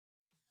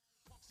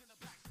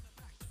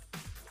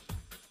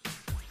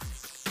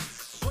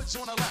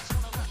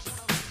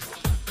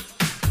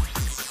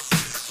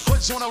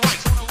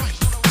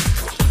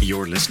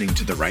You're listening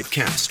to The Right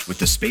Cast with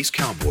the Space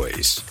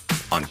Cowboys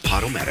on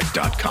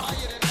Podomatic.com.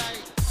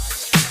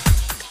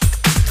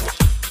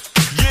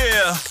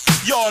 Yeah,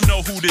 y'all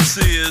know who this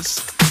is.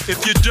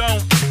 If you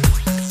don't,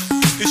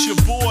 it's your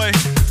boy,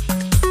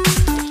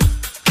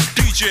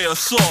 DJ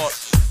Assault,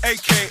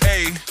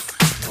 aka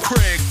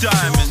Craig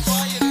Diamonds.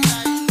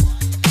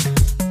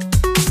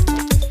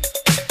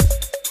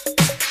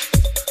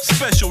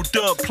 Special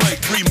dub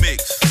plate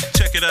remix.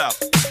 Check it out.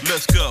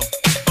 Let's go.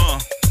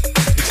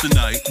 It's the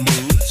night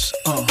moods.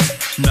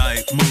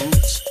 Night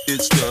moods.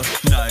 It's the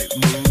night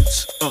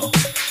moods. Go!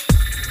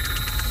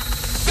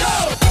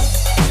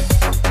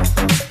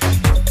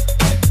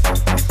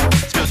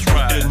 Just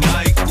right. The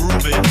night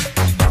grooving.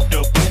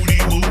 The booty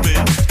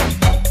moving.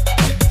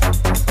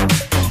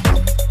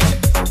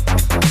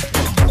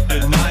 The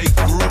night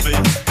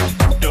grooving.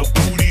 The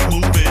booty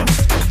moving.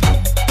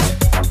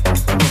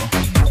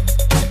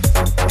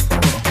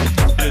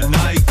 The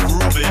night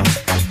grooving.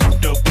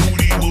 The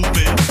booty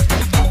moving.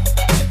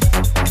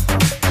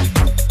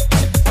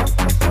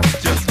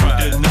 Just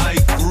right. The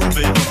night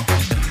grooving.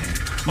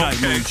 Night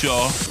mood,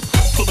 y'all.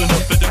 Pulling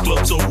up at the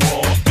club so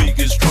raw.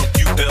 Biggest truck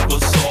you ever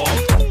saw.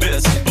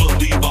 Best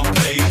believe I'm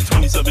paid.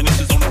 27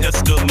 inches on the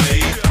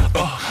Escalade.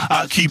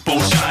 I keep on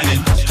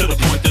shining to the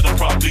point that I'm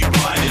probably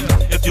blinding.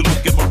 If you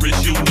look at my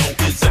wrist, you know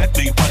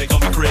exactly why they call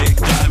me Craig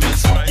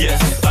Diamonds.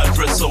 Yes, I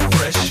dress so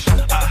fresh.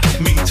 I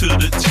mean to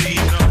the T.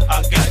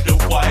 I got the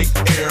white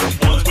Air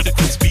Ones with the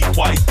crispy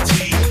white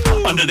tee.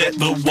 Under that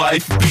the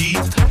wife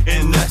beat,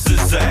 and that's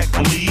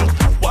exactly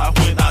why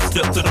when I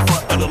step to the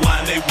front of the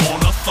line, they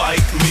wanna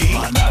fight me.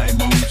 My night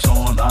moves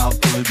on, I'll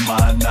put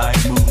my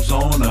night moves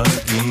on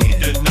again.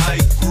 The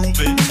night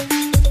grooving,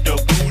 the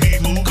booty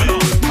moving.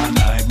 Put my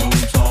night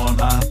moves on,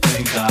 I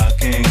think I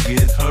can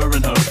get her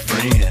and her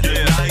friend.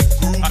 The night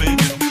grooving,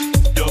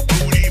 the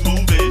booty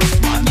moving.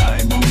 My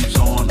night moves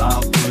on,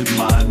 I'll put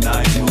my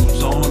night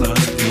moves on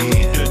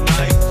again. The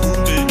night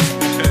grooving,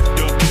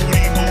 the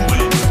booty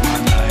moving. My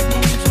night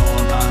moves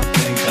on, I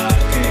think I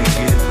can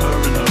get her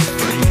and her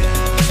friend.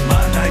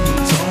 My night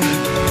moves on again.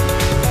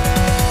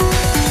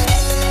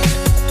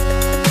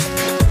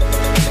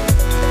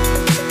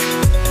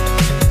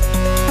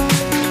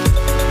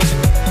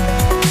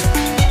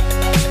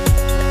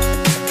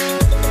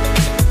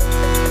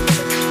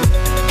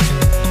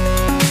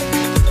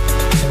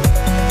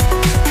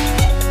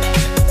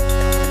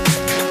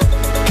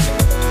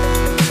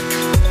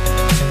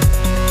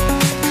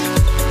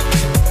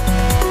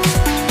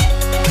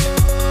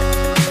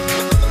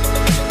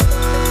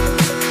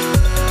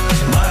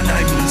 My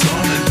night moves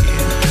on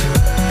again.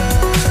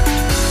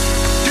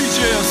 DJ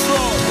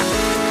Assault.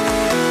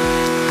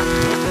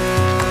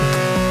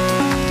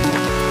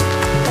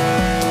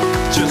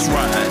 Just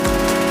right.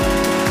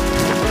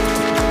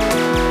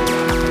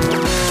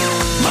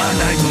 My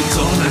night moves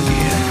on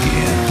again,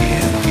 again.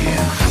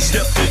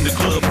 Stepped in the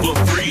club for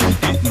free,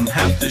 didn't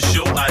have to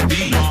show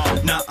ID.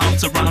 Now I'm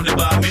surrounded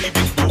by many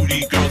big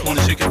booty girls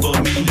wanna shake it for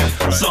me.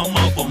 Some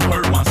of them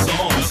heard my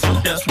songs,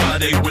 that's why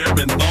they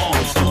wearing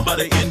thongs. By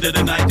the end of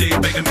the night they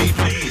begging me,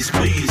 please,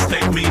 please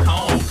take me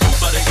home.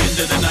 By the end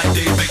of the night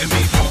they begging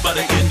me. By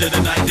the end of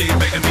the night they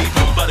begging me.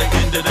 By the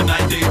end of the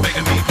night they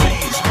begging me,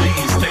 please,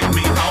 please take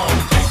me home.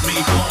 Take me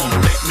home.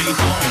 Take me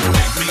home.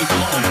 Take me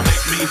home.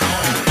 Take me home.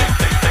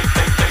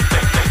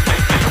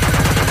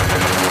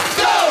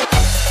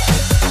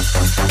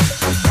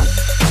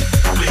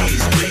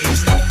 Please,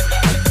 please,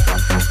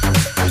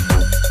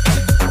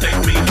 take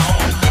me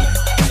home.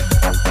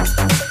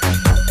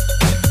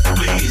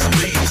 Please,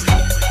 please,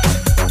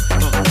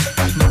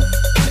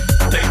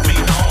 take me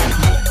home.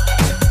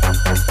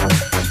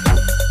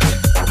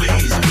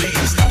 Please,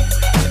 please,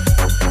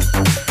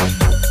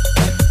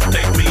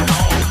 take me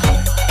home.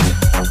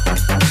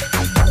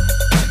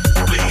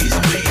 Please,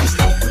 please,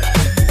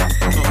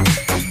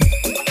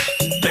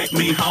 take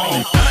me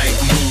home. Night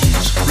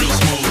moves, real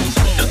smooth.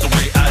 That's the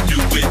way I do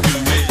it, do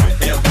it.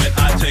 And when I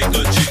take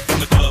a chick from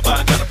the club,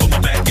 I gotta put my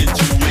back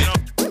into it.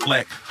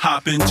 Like,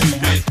 hop into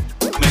it.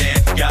 Man,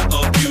 got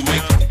a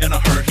Buick. And I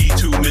heard he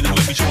 2 minutes.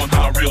 Let me show him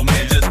how a real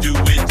man just do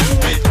it, do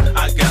it.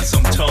 I got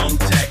some tongue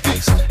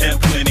tactics and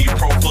plenty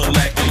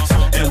prophylactics.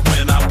 And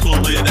when I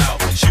pull it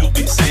out, she'll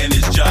be saying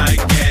it's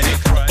gigantic.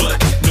 But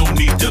no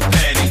need to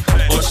panic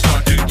or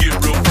start to get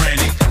real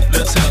frantic.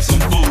 Let's have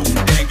some food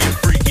and get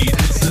freaky.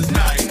 This is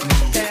night moves.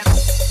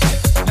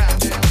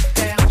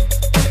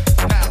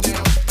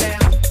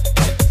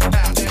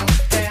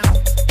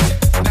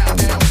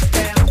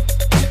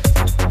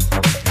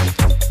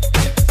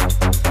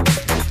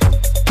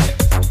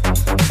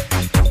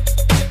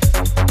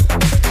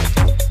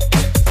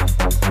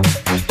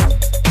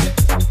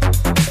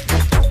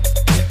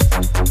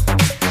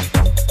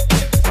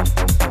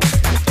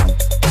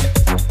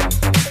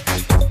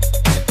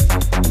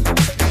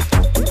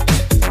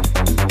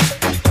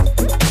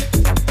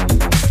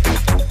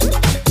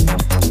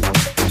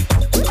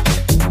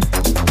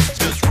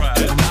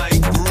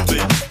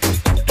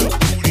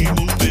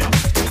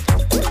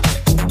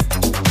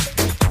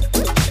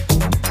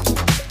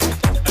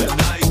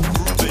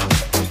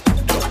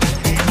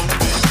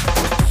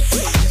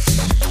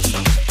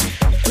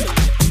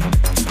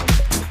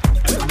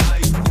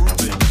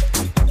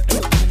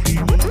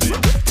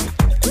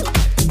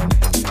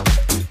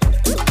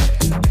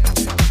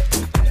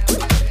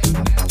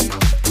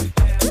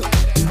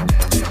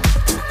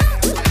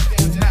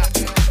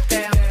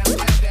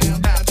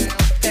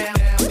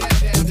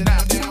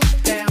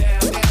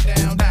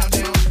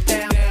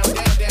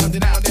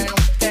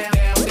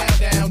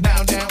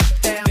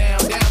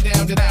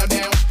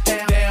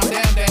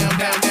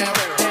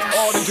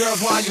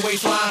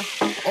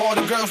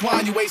 girls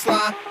wind your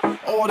waistline.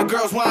 All the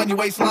girls wind your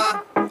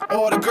waistline.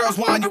 All the girls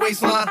wind your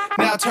waistline.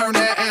 Now turn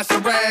that ass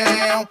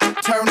around.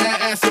 Turn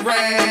that ass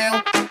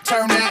around.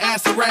 Turn that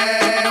ass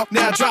around.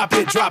 Now drop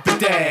it down. Drop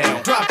it,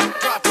 drop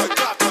it, drop it,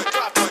 drop it,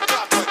 drop it,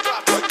 drop it,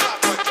 drop it, drop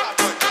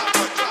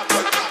it, drop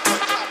it.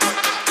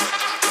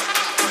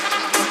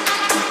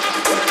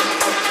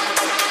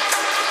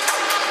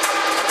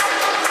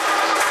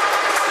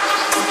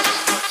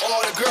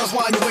 All the girls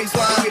wind your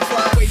waistline,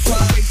 waistline,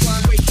 waistline,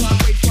 waistline, waistline,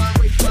 waistline,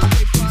 waistline, waistline,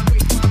 waistline.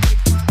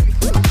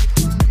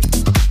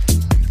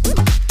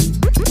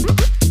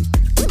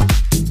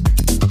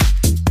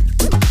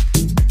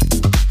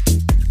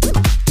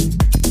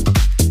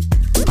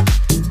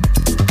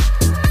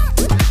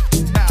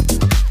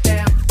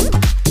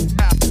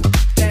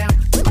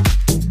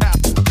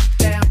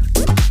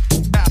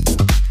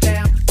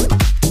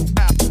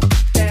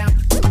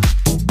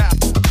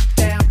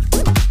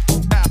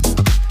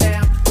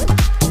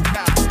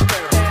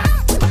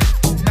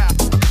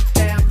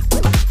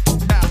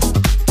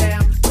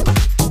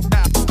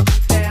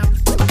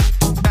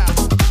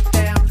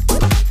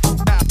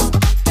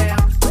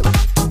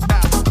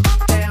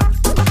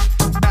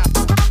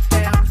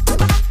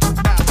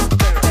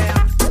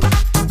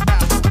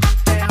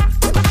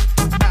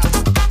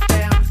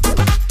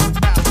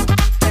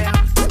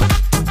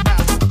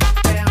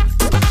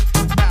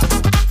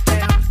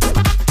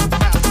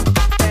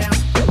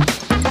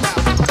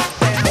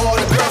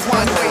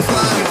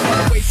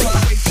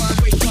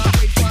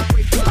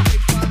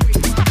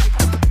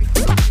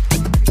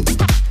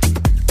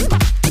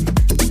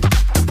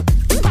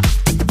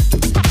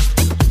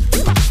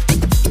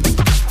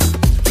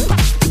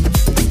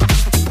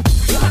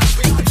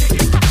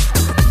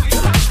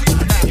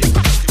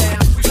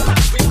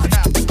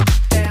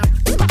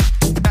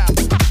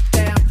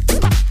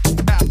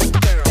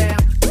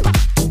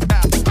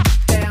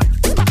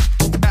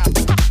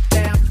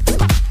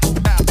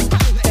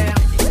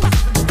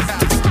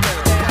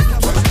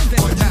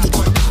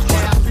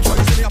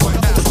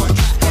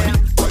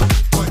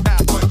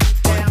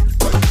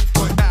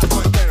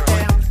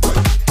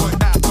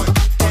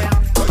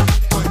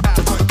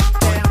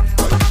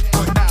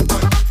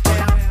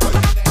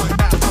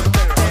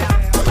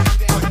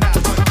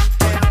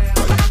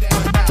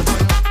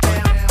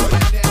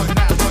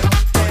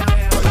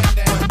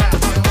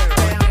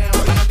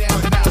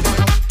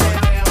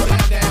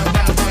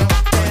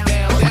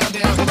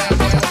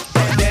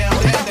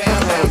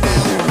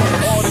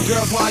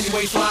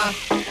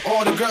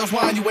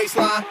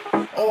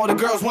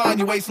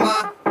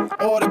 Waistline.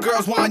 All the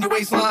girls wind your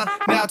waistline.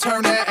 Now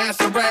turn that ass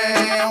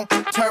around.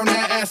 Turn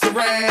that ass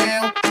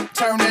around.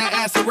 Turn that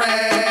ass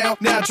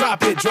around. Now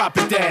drop it down. Drop it,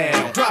 drop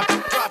it,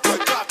 drop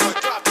it, drop it, drop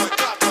it, drop it,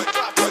 drop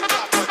it,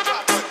 drop it,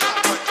 drop it.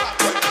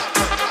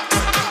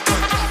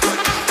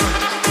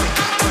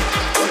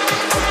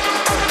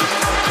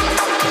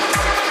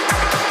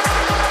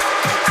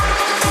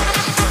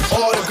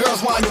 All the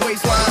girls wind your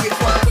waistline.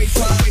 Waistline,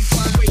 waistline,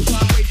 waistline, waistline,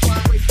 waistline,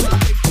 waistline, waistline,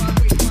 waistline.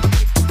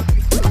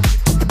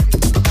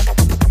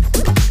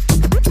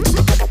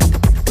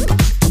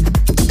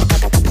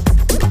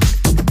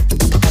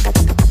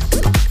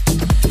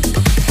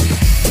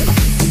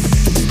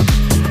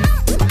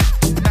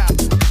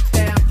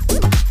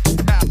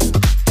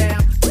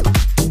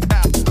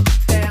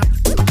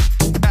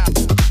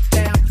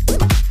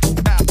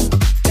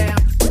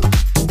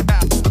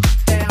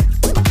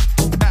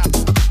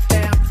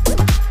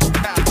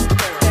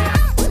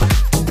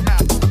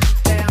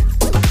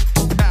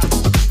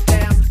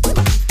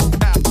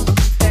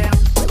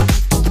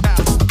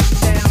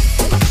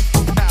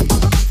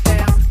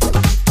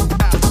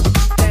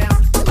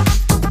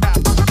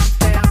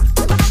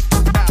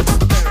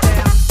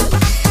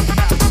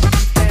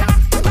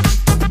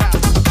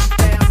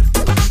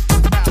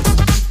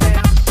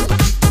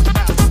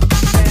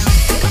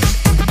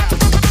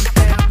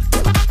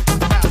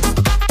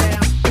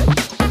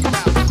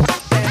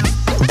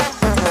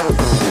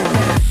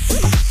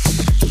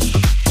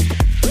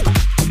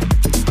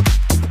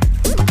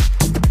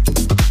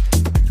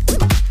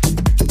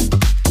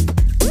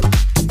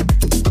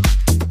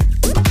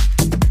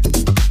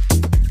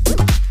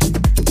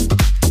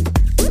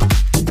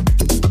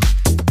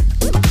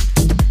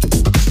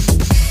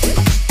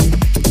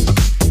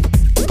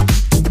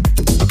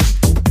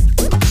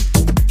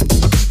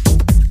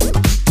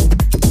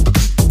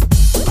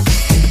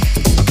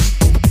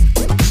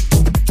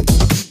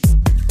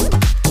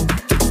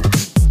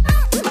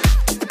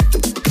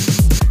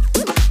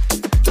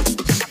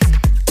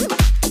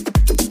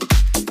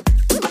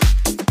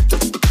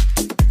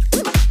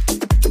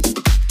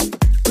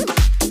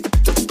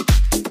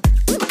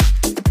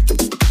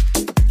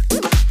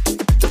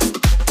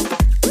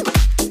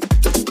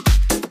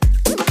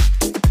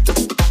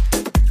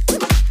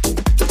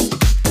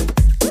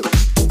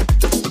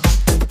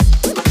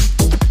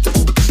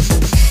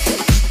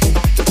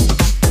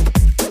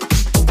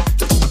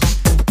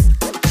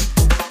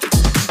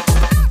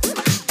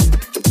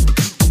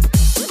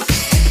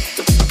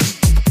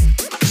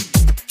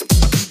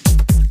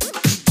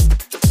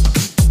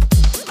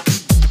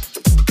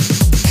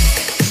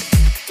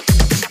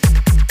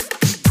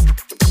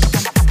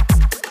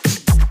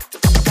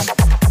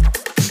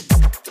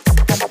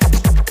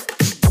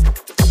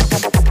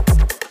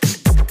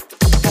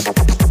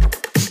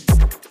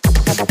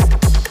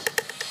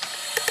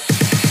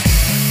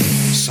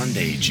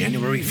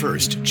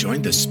 21st,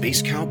 join the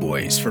Space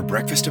Cowboys for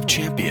Breakfast of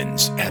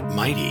Champions at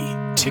Mighty.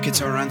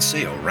 Tickets are on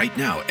sale right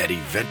now at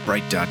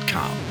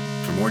eventbrite.com.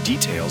 For more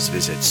details,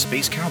 visit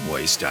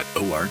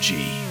spacecowboys.org.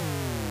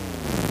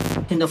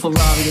 In the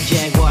Ferrari, the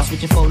Jaguar,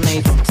 switching 4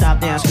 lanes from top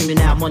down, screaming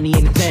out money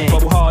in the bank.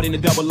 Bubble hard in the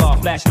double law,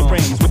 flashing the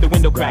rings with the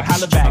window crack,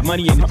 holla back,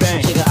 money in the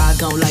bank. Nigga, I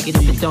don't like it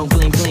if it don't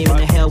gleam, gleam in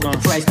the hell with the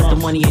price, but the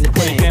money ain't a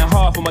Put thing. it down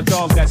hard for my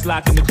dogs that's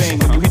locked in the thing.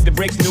 When you hit the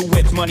bricks, new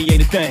whips, money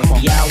ain't a thing.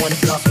 Yeah, I wanna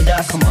floss with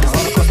us. All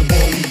across the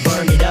board, we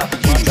burn it up.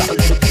 Drop a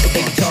little pickle,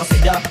 baby, toss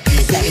it up.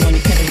 Slacking on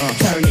your pimpin',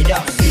 turn it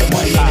up. See the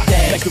money ain't a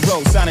thing. Check the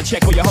road, sign a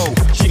check for your hoe.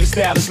 Chicken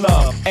style is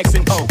love, X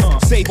and O.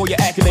 Save all your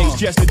accolades,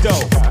 just the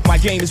dough. My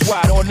game is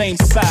wide, all lanes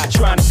aside,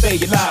 trying to stay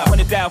alive.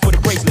 100,000 for the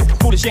bracelet,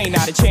 foolish ain't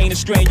out a chain to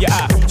strain your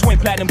eye. Twin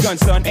platinum gun,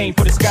 son, aim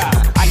for the sky.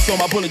 Ice on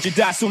my bullet, you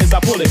die soon as I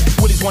pull it.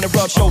 Willies wanna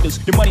rub shoulders,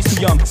 the money's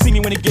too young. See me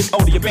when it gets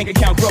older, your bank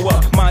account grow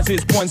up. Mine's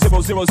is 1000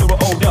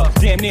 old up.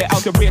 Damn near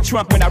out the rear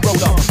trunk when I roll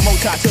up.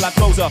 Multi till I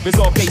close up, it's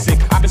all basic.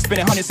 I've been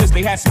spending hundreds since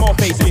they had small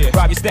faces.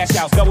 Rob your stash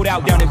house, doubled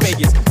out down in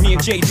Vegas. Me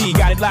and JD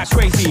got it locked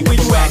crazy. Where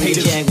you at,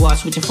 haters? Jaguar,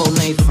 switching 4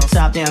 lanes from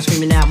top down,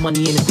 screaming out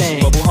money in the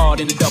bank. Bubble hard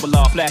in the double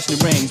off, flashing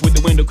the rings with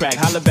the window crack,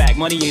 holla back,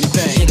 money ain't a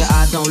thing. Nigga,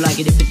 I don't like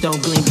it if it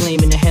don't gleam,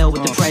 gleam in the hell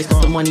with the price,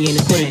 but the money ain't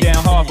a Put thing. it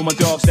down hard for my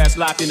dogs that's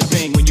locked in the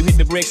thing. When you hit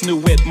the bricks, new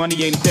whip, money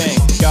ain't a thing.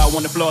 Y'all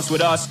wanna floss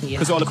with us?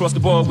 Cause all across the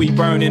board we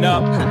burning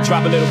up.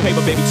 Drop a little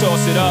paper, baby,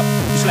 toss it up.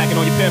 You slacking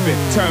on your pimpin',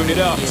 turn it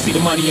up. See the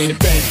money ain't a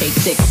thing. Take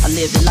sick, I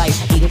live the life,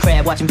 eating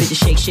crab, watching bitches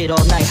shake shit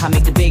all night. I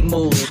make the big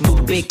moves, do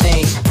the big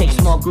things. Take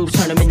small groups,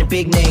 turn them into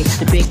big names.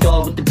 The big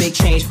dog with the big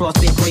change,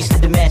 frostbit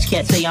bracelet, the match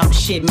cat say I'm the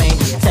shit, man.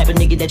 Type of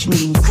nigga that you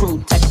need in the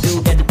crew, type of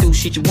dude that'll do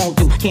shit you won't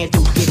do, can't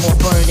do. Get more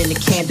burn than the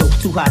candle,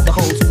 too hot to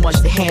hold, too much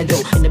to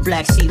handle. In the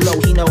black sea low,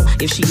 he know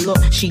if she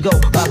look, she go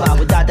bye bye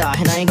with Dada,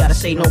 and I ain't gotta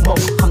say no more.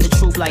 I'm the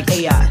truth like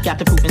AI, got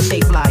the proof and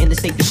stay fly. In the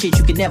safest shit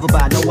you can never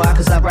buy. Know why?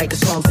 Cause I write the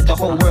songs that the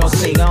whole world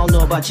sing. I don't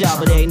know about y'all,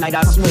 but every night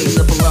I swing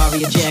the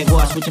Ferrari, a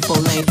Jaguar, switching 4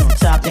 lanes from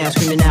top down,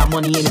 screaming out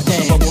money in the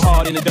thing. Bubble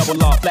hard in the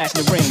double off,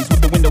 flashing the rings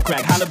with the window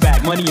crack, holla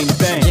back, money ain't a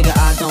thing. Nigga,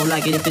 I don't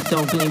like it if it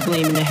don't gleam,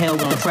 gleam in the hell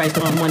with the price,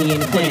 but the money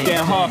ain't a Put it thing.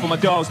 down hard for my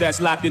dogs that's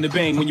locked in the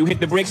bang. When you hit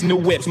the bricks, new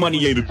whips,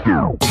 money ain't a thing.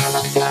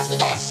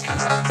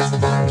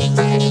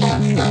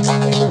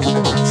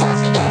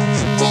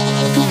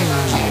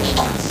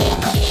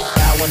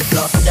 I wanna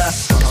floss with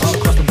us. All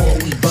across the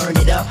board, we burn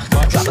it up.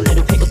 Drop a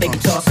little pickle, baby,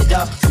 toss it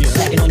up.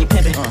 Slacking on your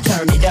pimpin',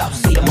 turn it up.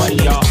 See the money,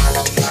 y'all.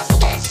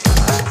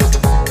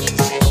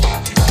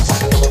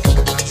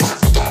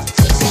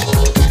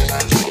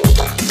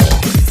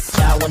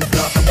 I wanna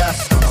floss with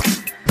us.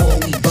 Boy,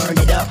 we burn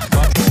it up.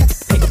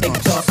 Pickle, baby,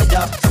 toss it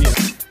up.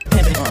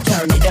 Pimpin',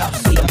 turn it up.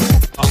 See the money.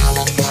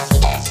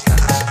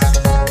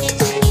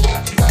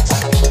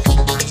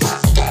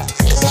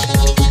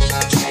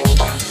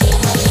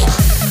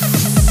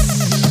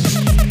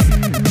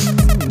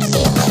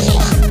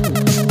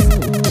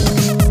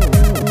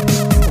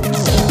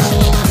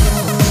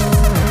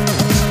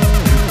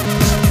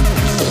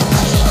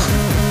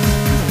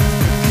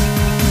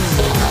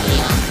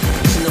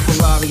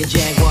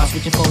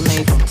 Switching 4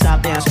 lanes from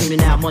top down,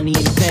 screaming out money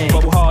in the bank.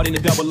 Bubble hard in the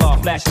double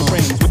off, flashing the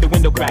rings with the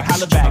window crack,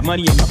 holla back,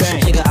 money in the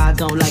bank. Nigga, I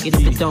don't like it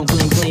if it don't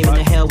gleam, gleam in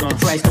the hell with the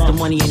price, but the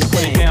money ain't a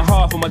Put it thing. down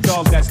hard for my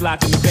dogs that's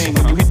locked in the thing.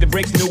 When you hit the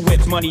bricks, new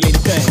whips, money ain't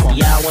a thing.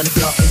 Yeah, I wanna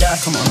floss with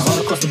us. All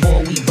across the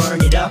board, we burn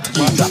it up.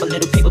 Drop a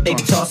little pickle,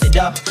 baby, toss it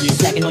up.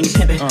 Slacking on your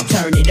pimpin',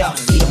 turn it up.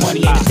 See the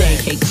money ain't a thing.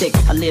 Cake thick,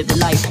 I live the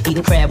life,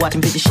 eating crab,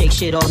 watching bitches shake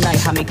shit all night.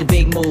 I make the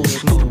big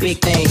moves, do the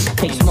big things.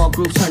 Take small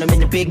groups, turn them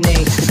into big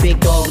names. The big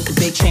dog with the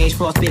big change,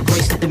 frostbit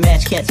bracelet, the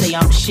match cat say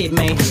I'm the shit,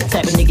 man.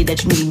 Type of nigga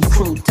that you need in the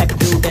crew, type of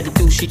dude that'll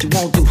do shit you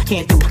won't do,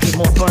 can't do. Get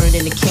more burn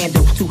than the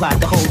candle, too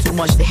hot to hold, too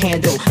much to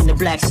handle. In the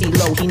black sea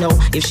low, he know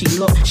if she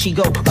look, she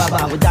go bye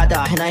bye with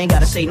Dada, and I ain't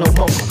gotta say no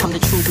more. I'm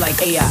the truth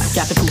like AI,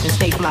 got the proof and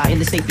stay fly. In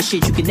the safest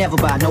shit you can never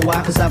buy. Know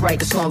why? Cause I write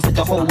the songs that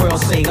the whole world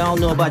sing. I don't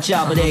know about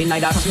y'all, but every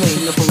night I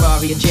swing the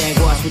Ferrari, a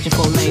Jaguar, switching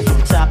 4 lanes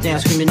from top down,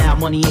 screaming out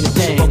money in the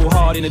thing. Bubble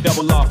hard in the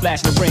double off,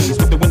 flashing the rings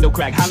with the window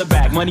crack, holla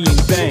back, money ain't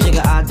a thing.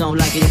 Nigga, I don't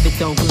like it if it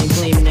don't gleam,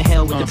 gleam in the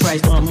hell with the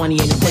price, but the money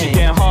ain't a Put it thing.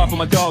 down hard for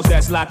my dogs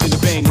that's locked in the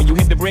bang. When you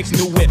hit the bricks,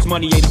 new whips,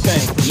 money ain't a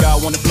thing.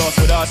 Y'all wanna floss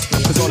with us?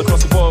 Cause all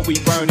across the board we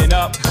burning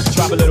up.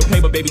 Drop a little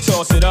paper, baby,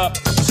 toss it up.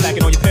 You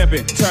slacking on your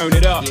pimpin', turn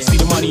it up. See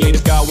the money ain't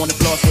a y'all wanna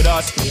floss with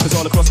us? Cause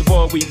all across the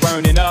board we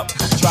burning up.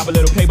 Drop a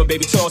little paper,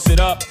 baby, toss it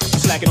up. You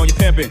slacking on your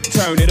pimpin',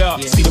 turn it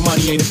up. See the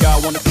money ain't a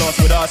y'all wanna floss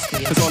with us?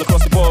 Cause all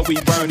across the board we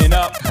burning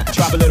up.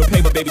 Drop a little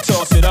paper, baby,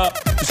 toss it up.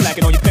 You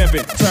slacking on your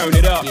pimpin', turn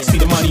it up. See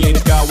the money ain't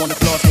a y'all wanna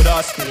floss with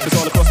us? Cause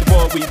all across the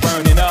board we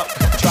burning up.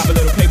 Drop a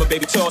little paper,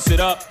 baby, toss it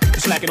up. You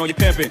slacking on your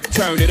pimpin',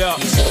 turn it up.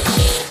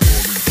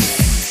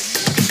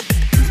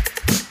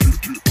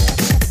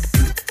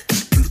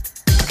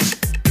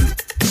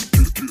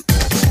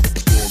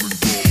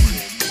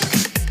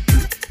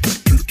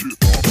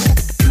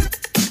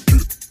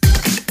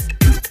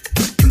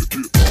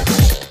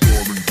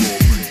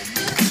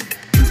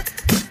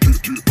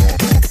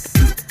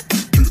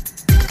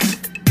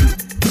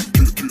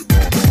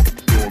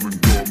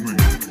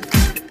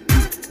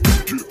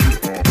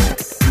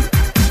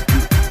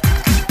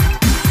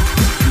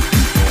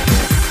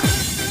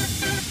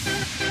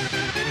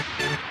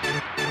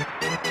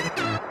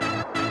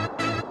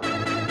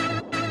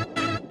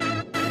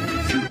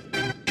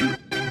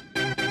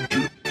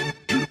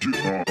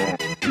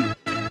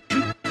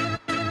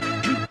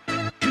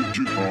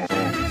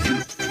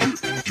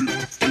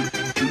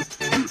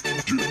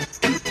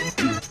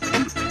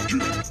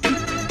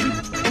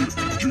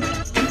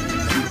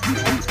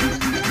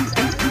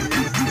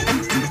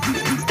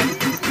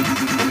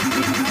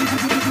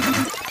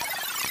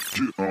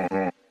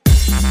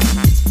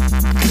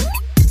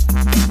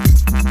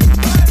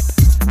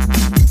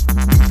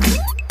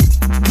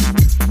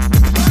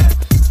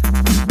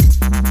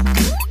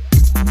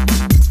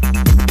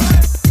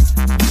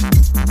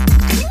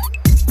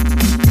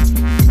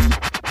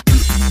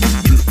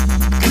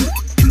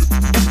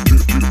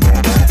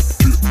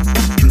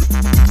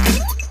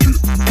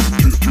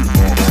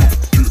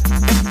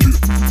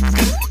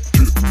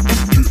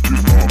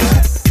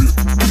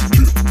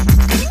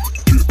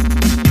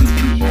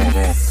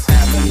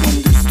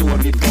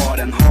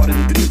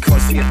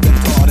 drivkarlsheten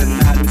tar den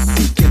här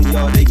musiken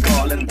gör dig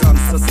galen.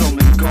 Dansa som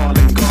en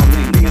galen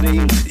galning. Ner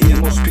in i en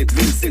morspit,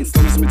 vildsint.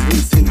 Stången som ett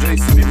vildsvin, dröj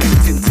som i min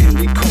Tintin.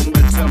 Vi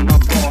kommer tömma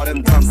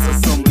baren, dansa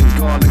som en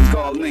galen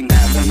galning.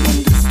 Även om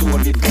du står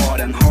vid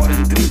baren, har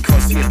en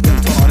drivkarlsheten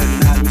tar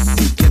den här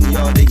musiken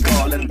gör dig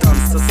galen.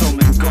 Dansa som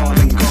en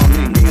galen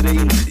galning. Ner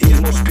in i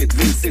en morspit,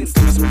 vildsint.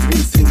 Stången som ett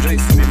vildsvin, dröj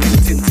som i min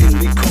Tintin.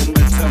 Vi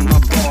kommer tömma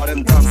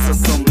baren, dansa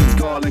som en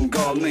galen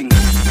galning.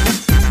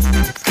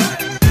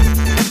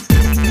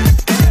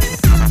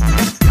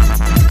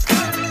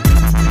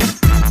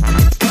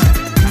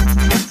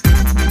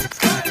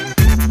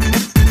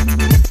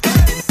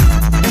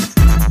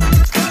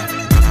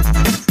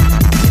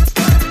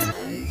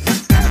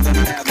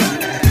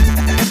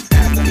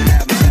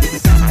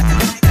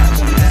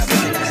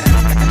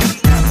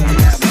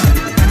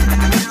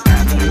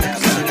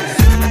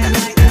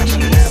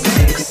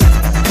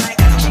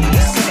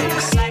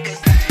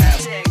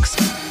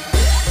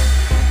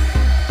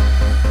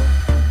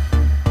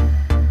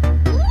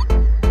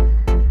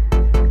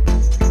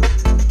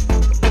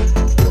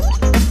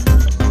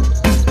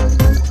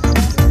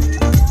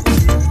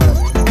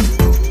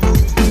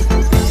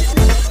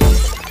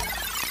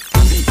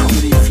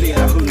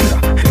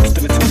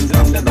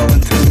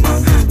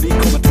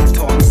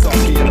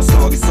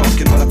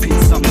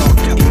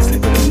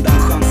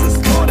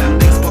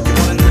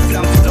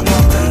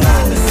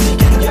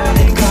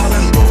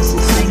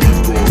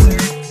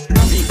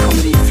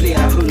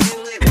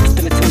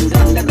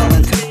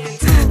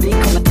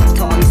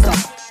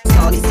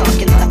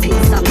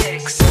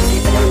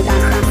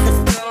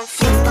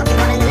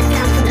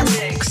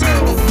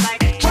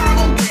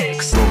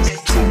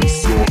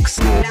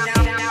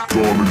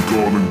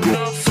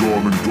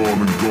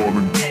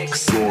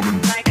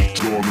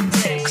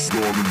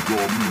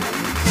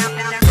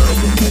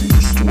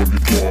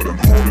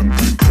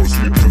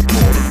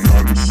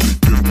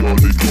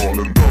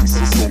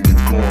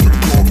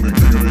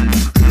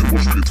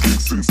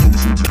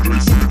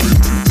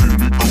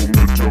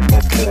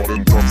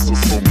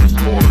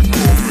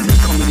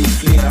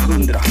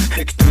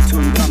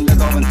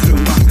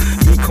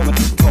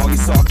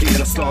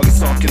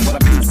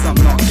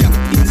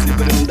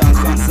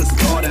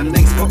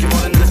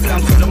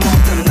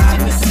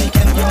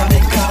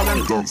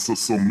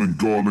 Som en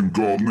galen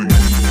galning.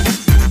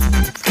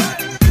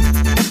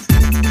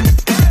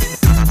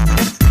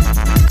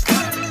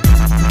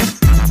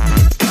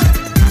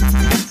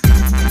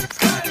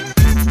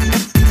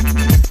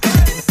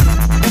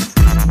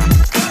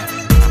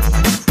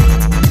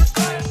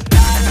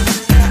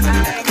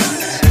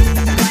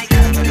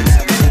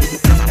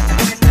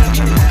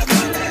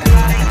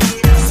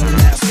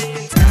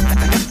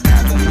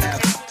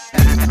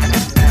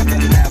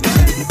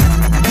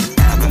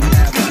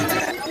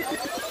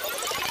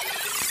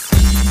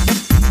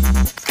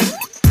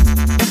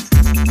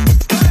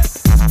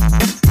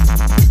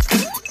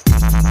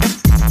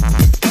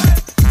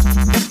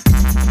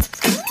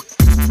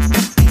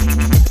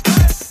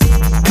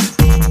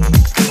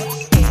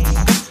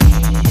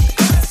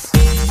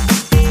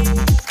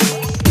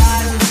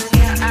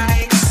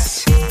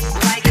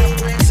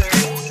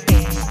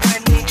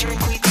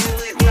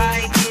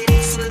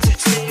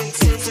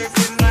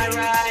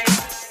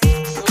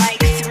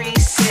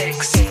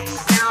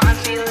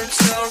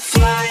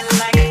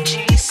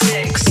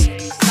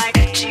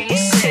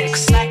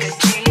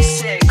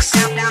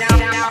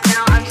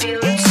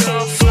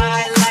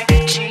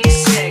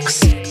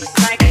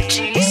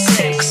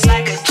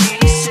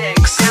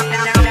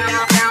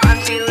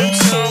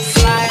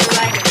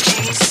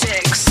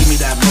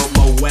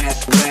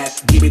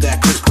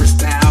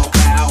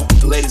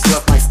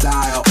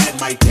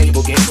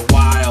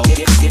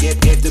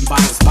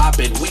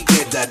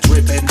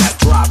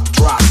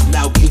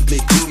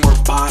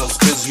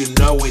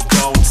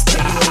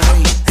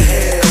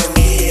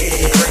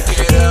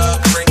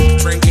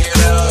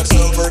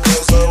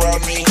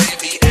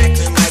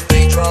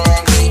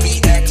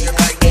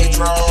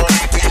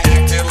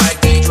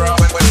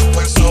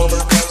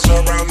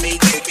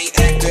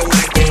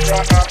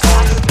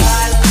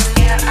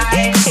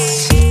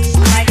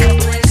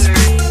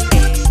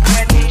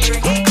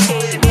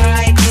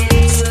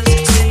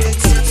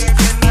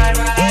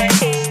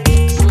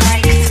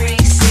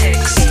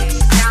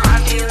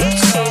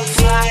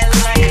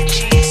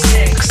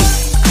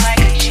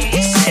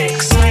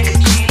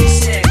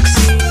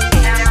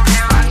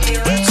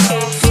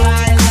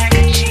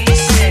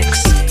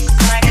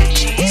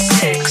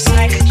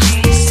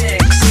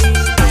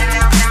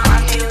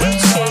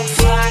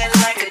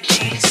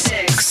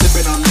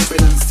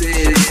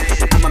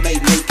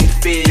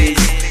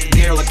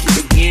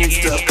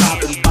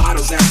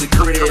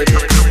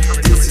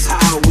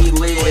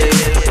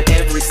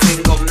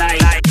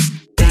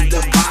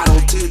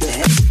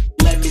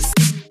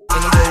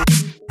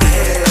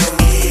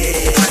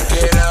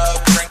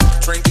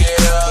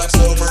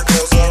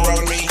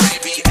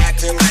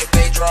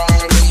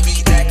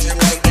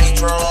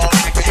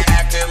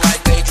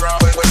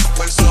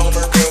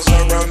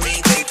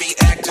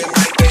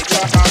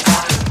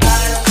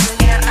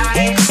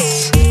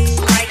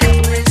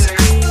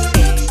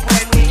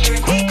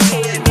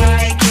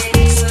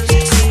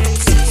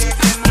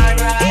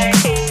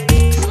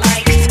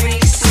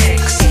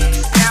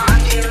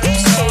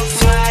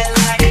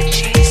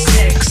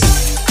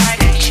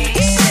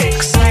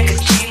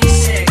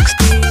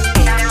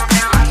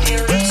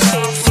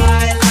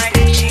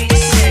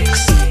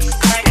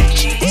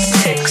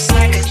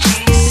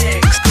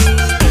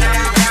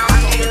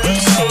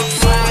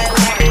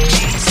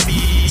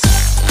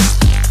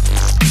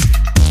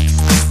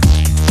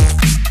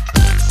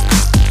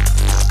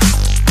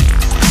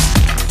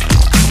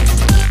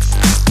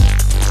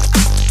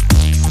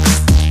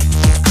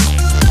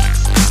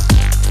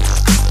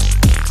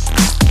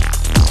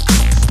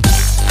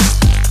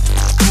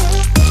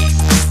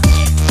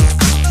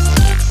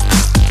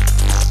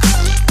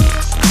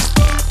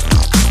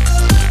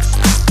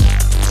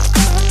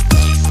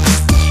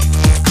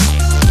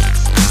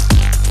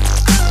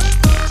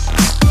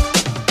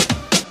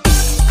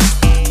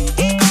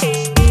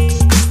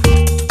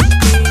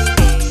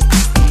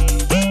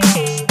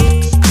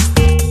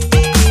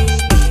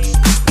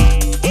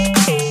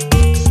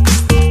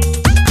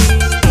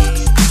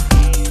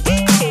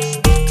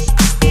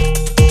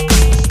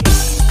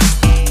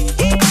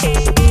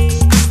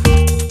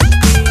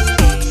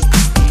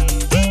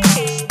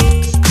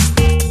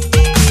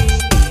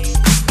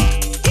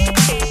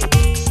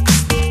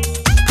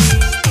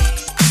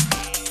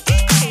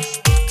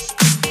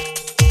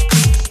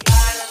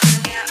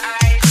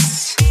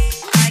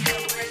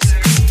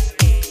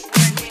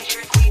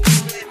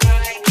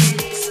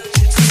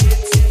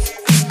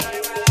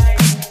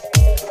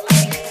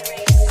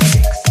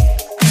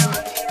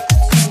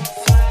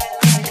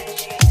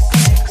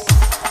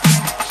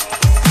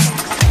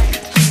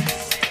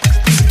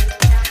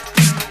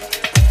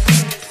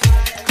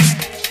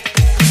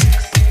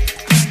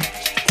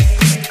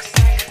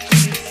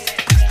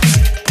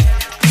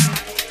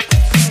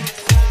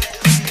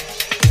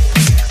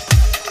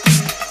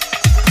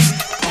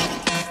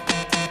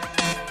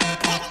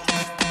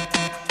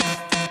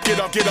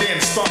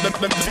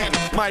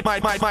 flexing. My.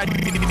 Start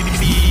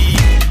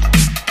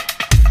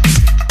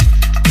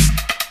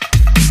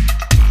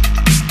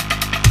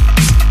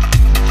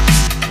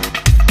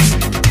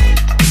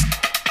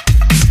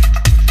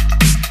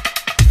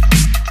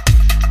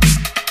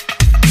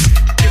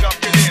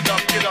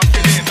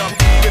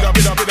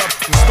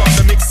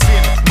the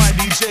mixing, my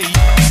DJ.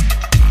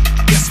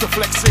 Yes, the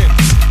flexing.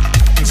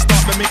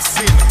 Start the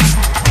mixing.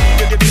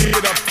 Get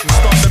up and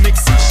start the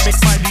mixing. Mix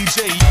my DJ.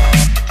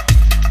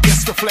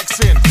 Yes, the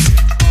flexing. Get up,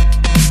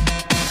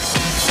 get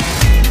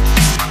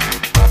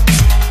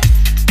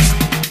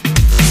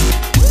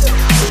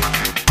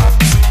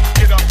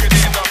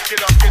in up,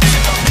 get up, get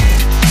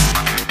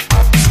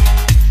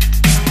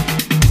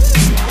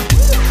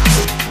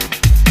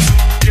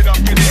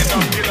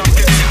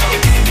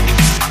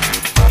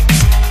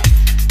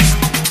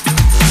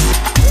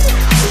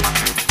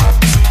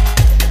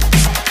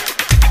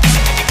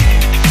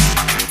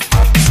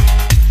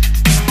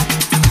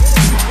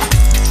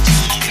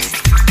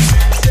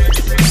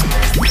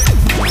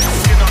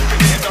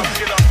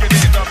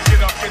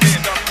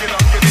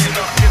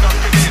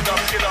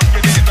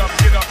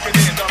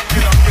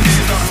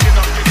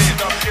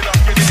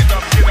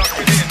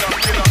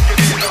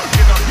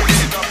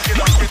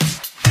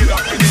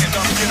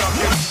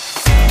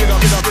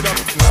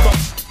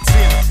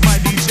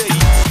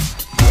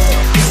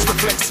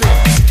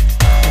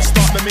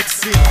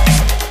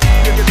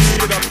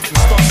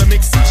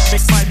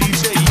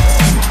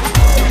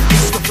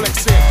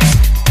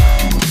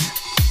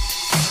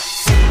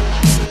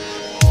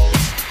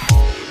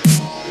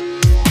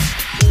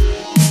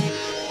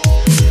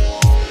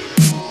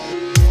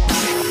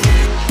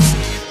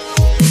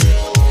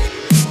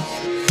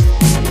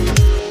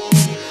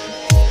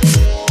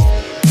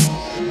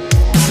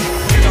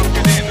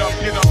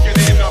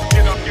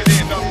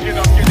in up. Get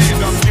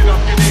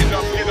up, get in up,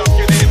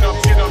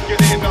 get up, get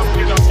in up.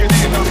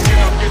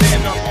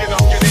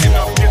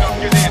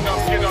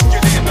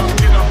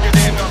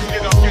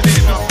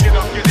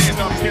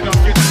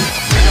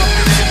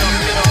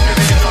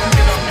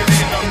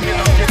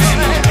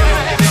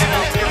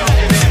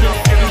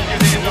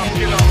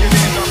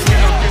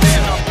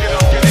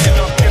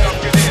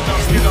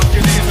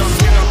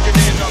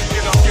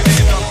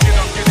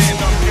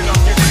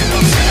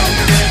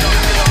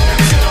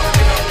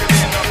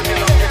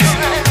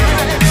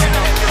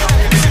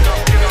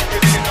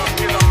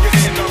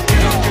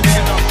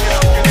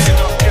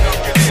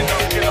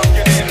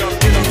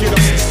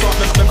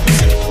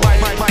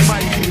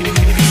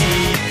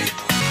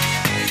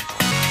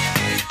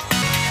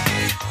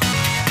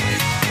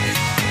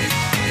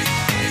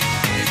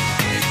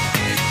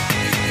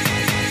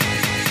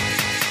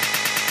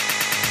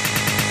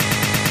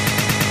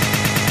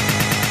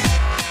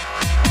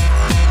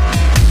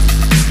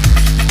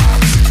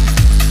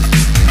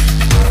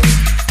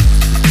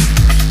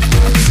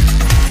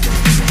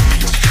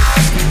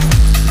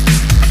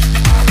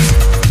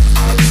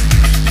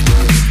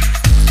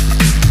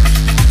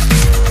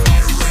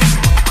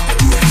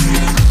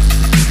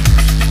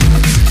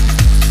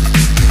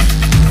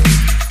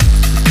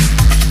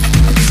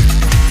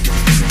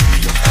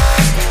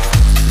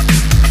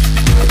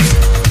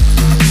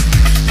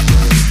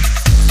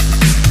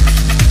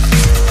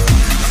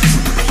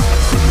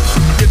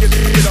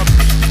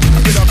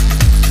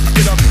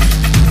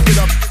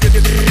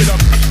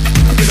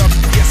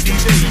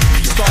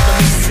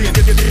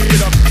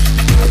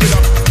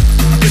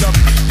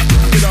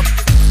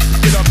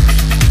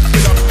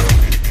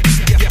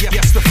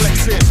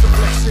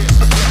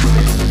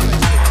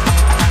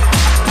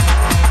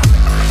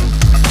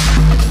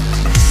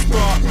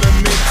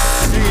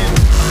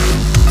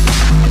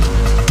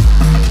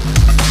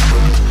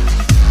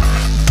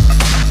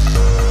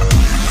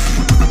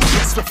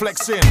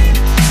 Flexing.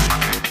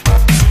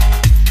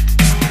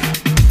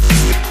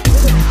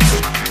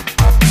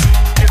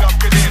 Get up,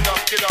 get in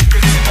up, get up,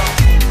 get in up.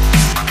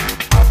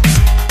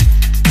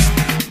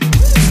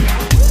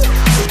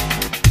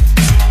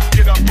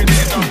 Get up, get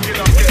in up, get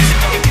up, get in up.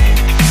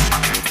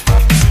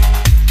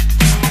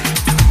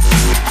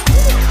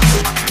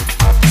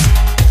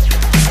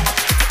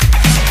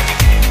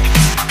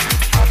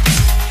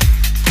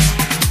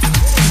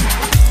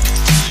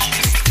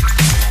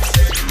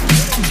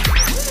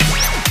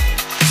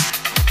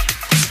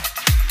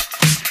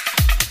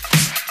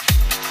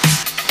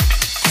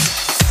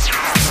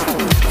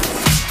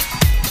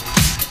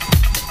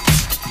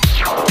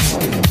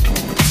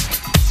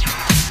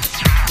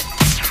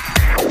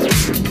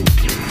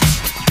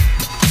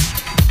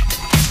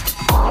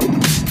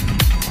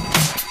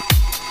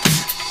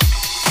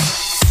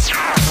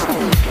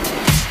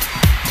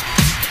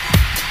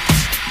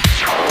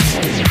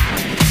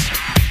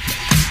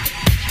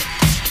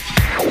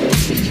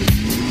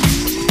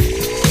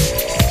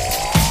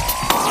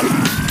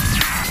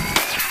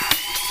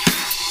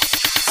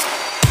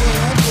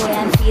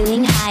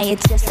 It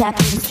just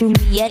happens to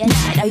me at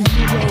night. Are you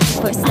ready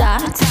for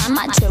start time?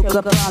 I choke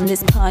up on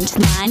this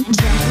punchline.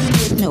 Jumping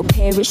with no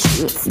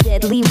parachutes.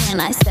 Deadly when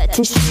I start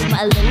to shoot.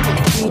 My load is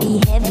pretty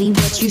heavy,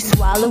 but you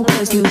swallow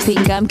cause you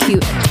think I'm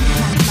cute.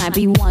 might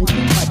be one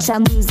too much.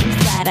 I'm losing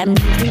sight, I'm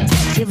losing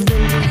touch of the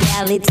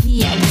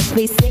reality I was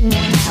facing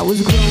when I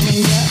was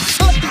growing up.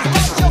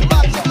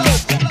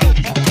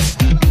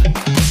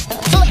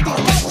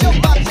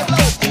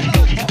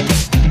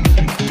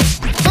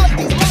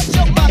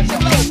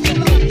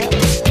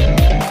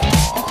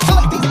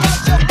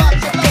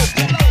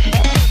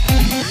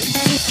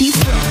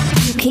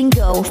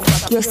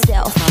 Fuck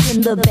yourself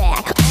in the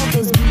back. All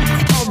those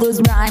beats, all those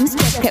rhymes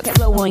just kept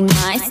flowing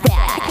my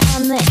stack.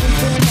 On the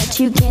internet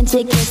you can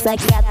check this, I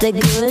got the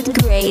good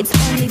grades.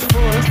 Only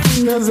 4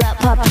 singles up,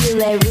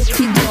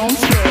 popularity don't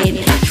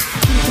fade.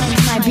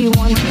 Sometimes might be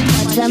one too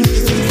much, I'm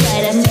losing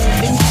sight, I'm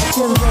losing touch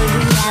of the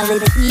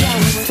reality I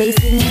was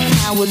facing when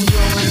I was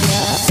growing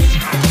up.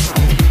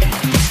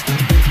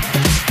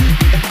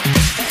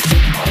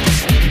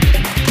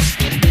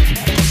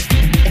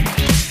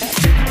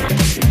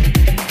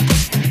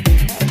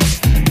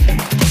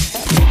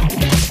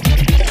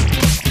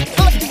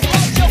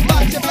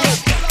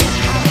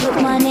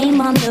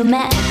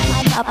 Map.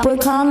 My pop were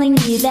calling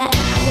me that.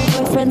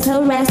 Your boyfriend's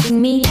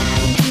harassing me.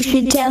 You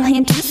should tell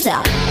him to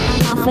stop.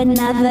 I'm off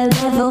another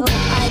level.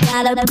 I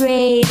got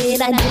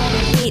upgraded. I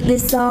dedicate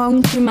this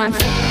song to my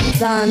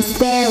friends on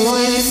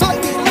steroids.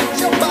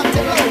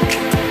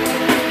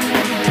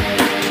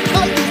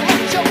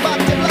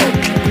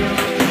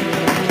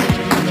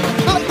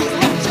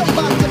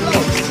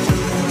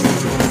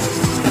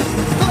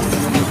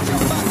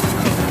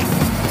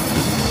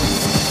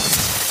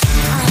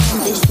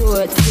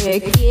 Short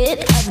circuit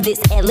of this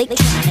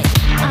electronic.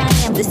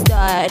 I am the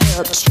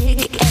startup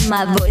chick and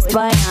my voice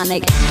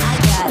bionic. I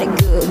got a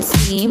good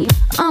team,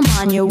 I'm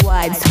on your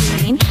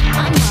widescreen.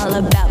 I'm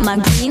all about my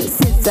green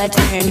since I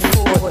turned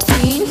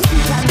 14.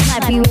 Sometimes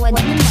might be one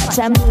too much,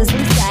 I'm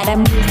losing sight,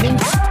 I'm losing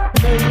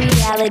the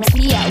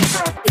reality I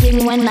was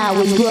living when I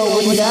was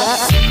growing up.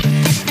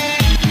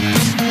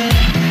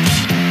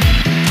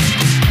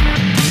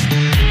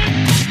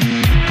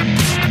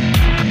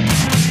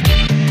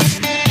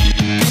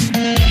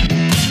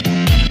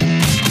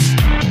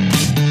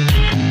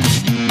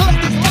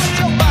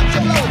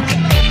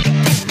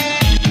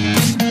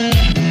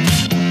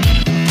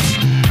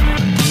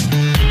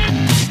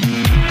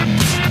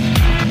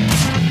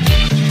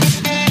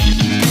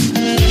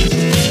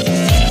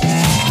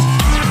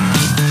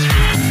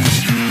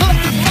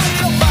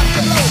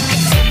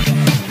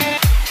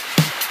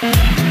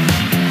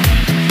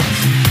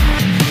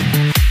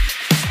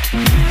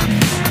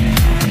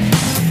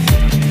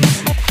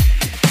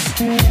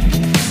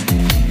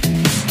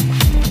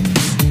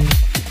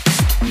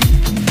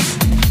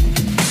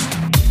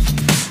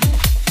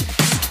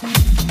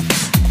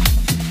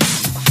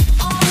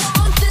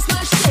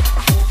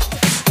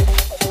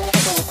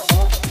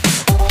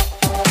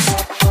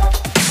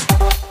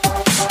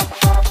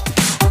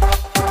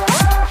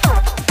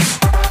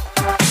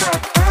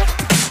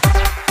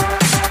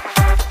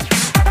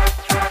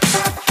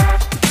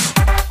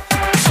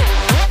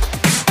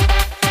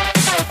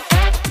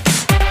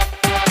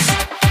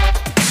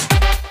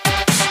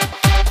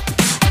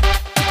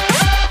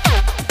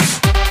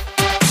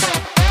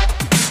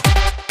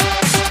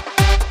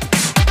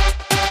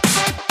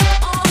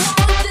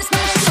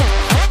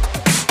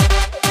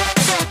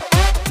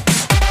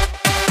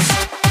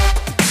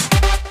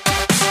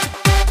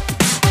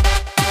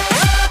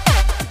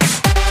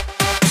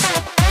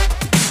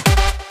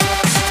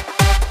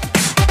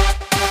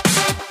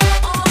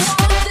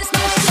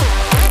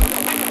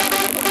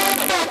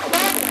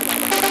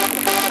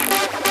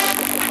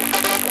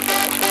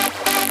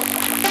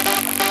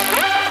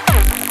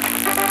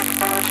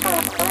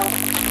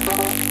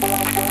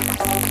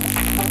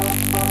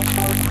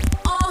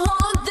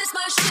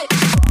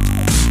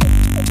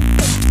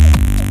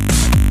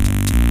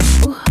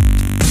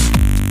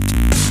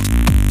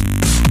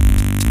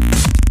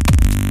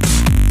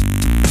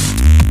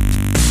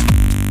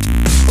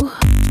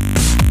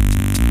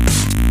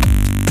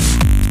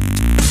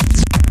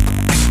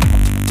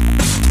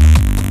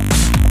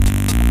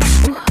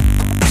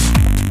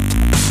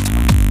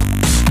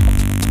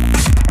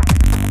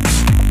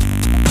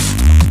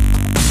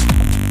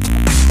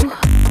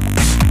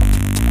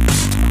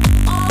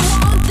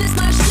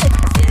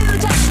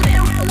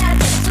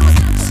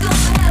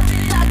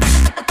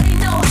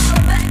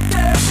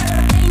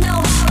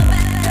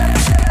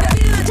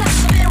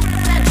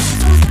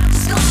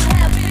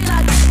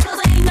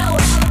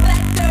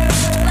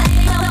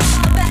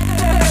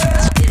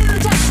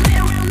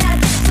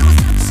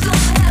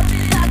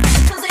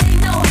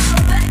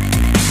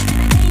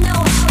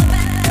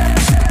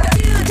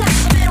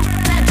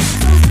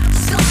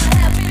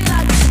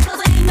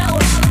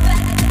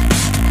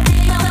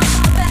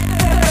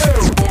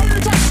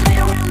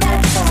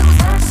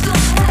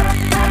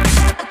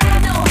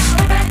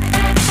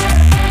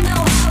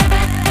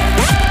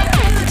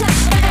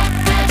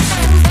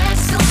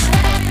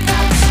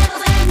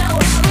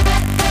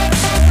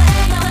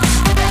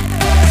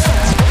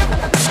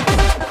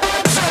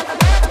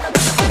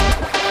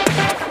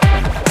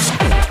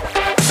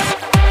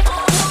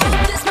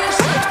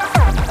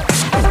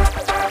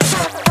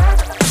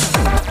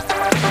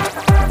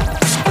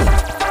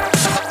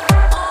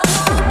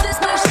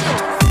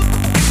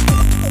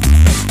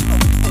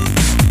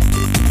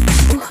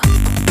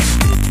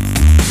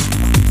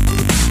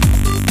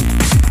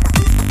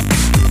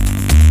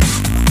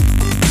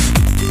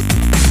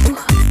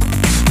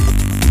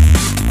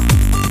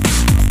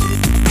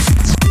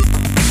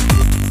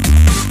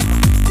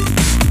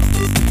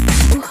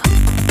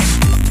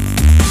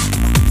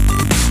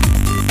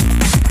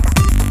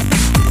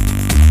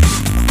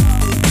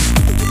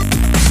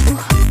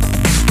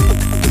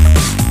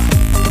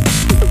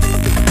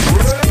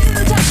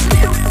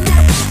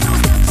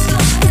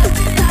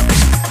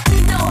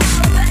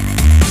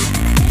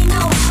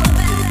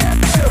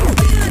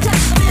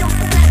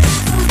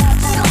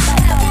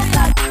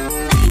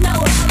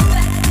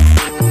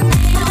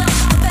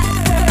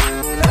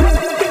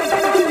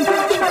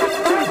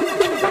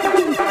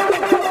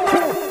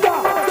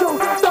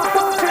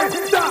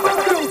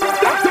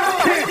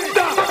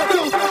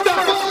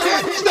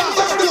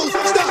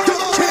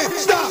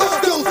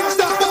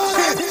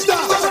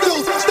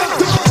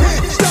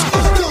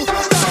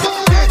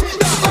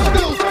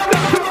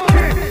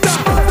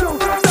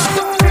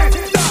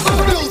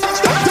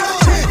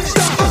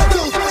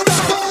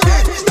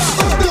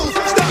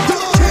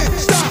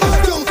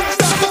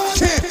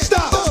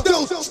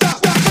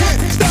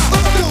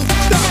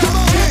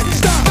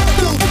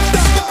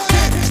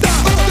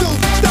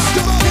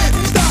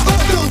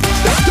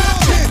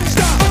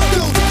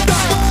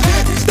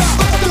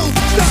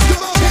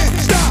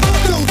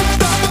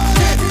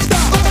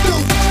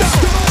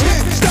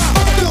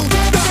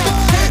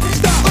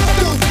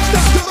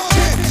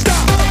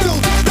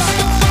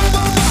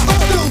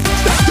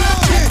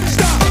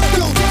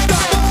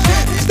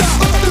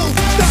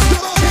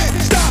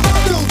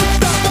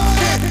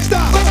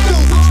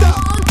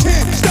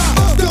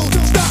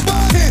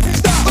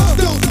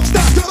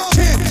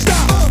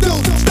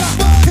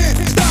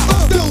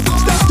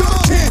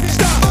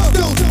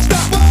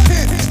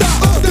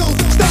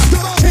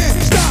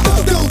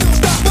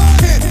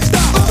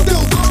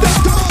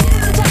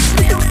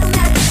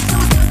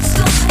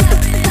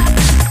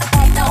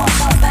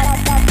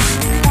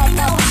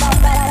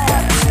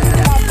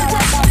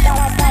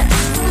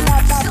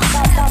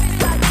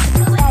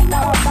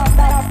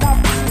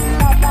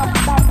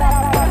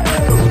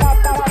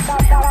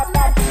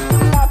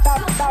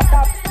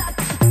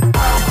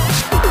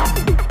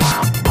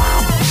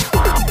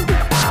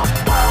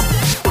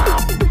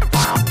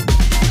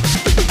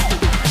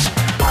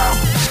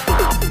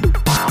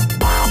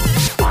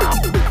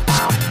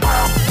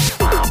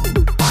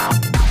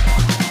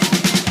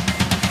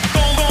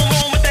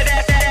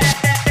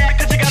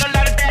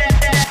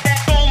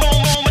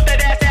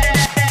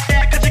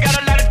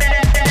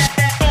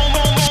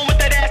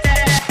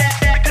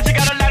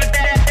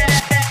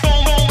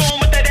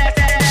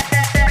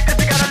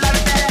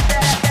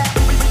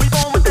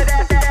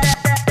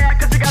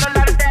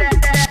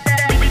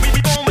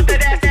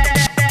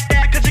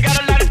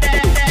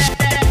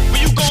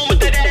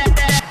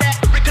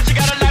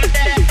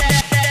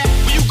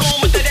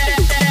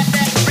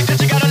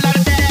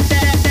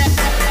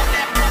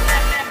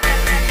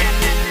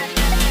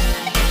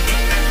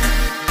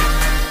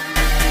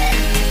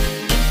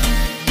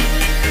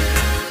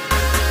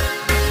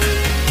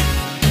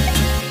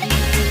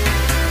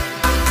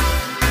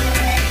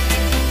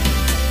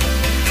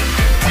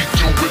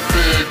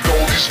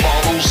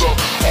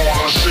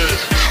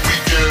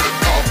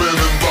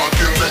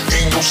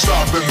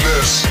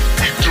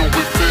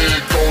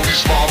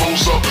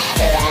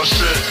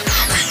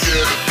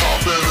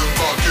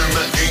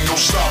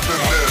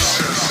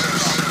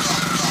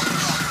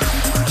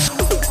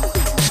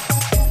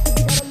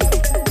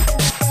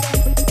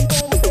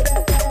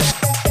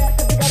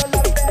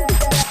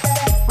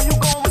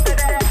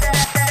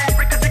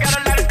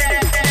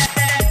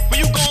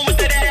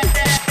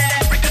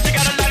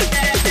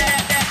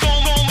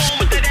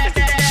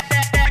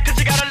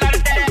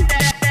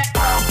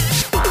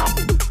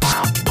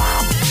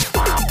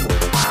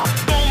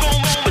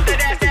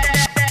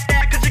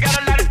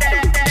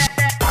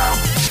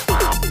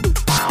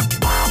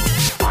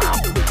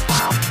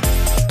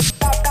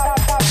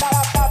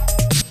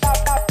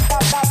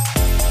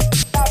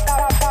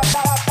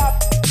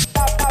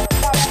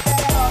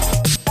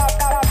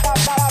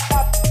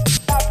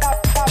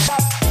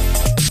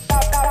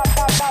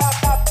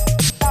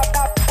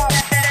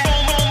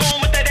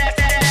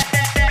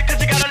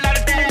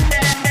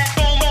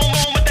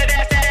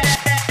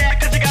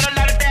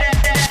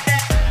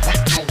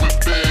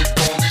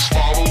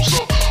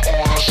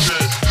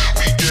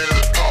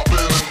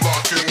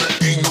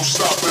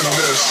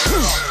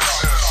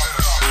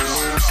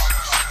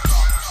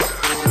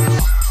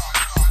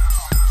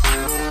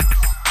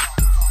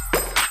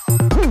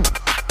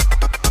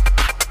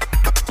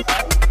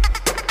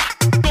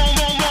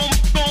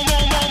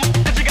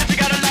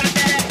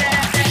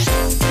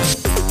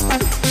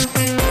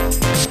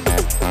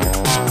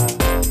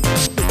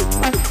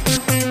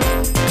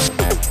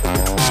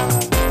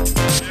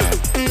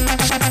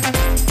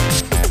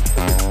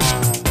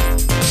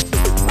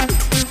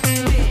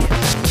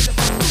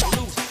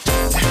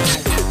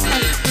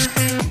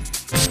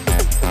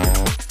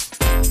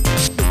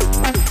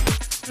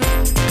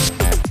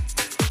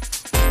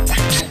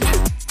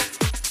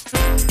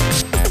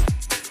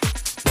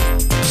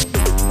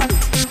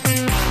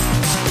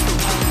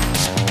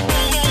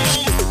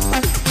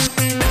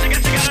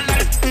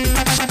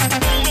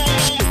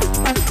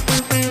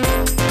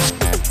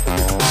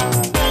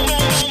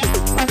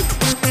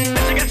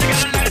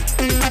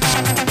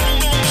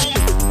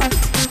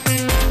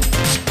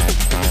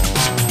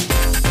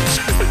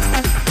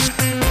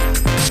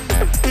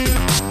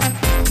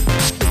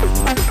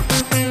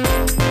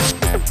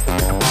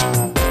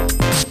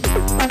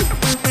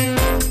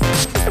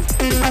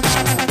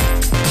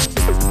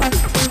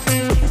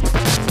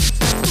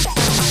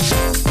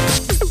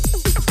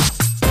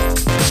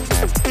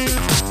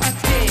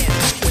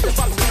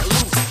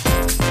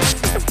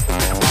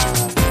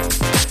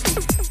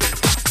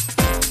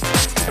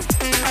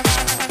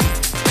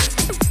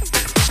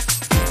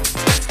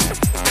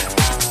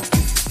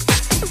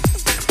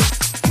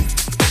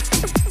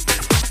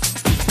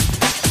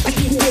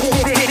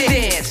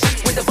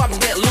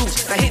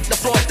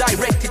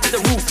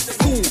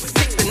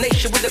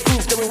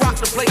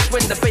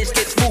 the bass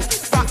gets moved.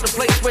 Rock the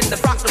place when the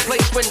rock the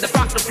place when the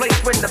rock the place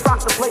when the rock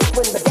the place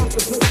when the rock the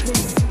place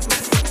moves.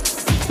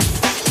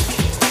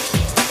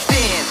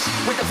 Dance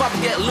with the vibe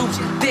get loose.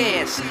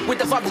 Dance with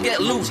the vibe get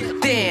loose.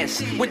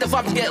 Dance with the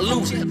vibe get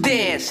loose.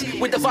 Dance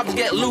with the vibe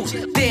get loose.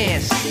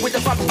 Dance with the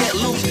vibe get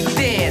loose.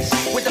 Dance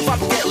with the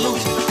vibe get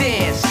loose.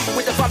 Dance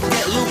with the vibe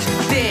get loose.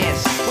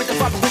 Dance with the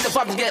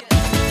vibe get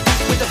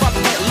with the vibe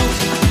get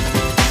loose.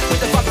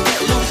 With the vibe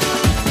get loose.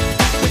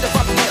 With the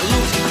vibe get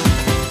loose.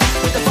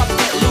 With the vibe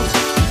get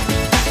loose.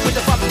 With the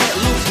vibe get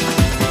loose.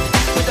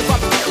 With the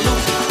vibe get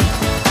loose.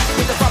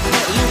 With the vibe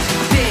get loose.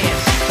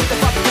 Dance. With the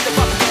vibe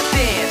get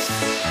dance.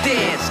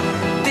 Dance.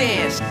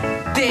 Dance.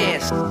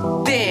 Dance.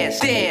 Dance.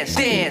 Dance.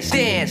 Dance.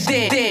 Dance.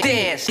 Dance.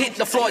 Dance. Hit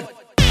the floor.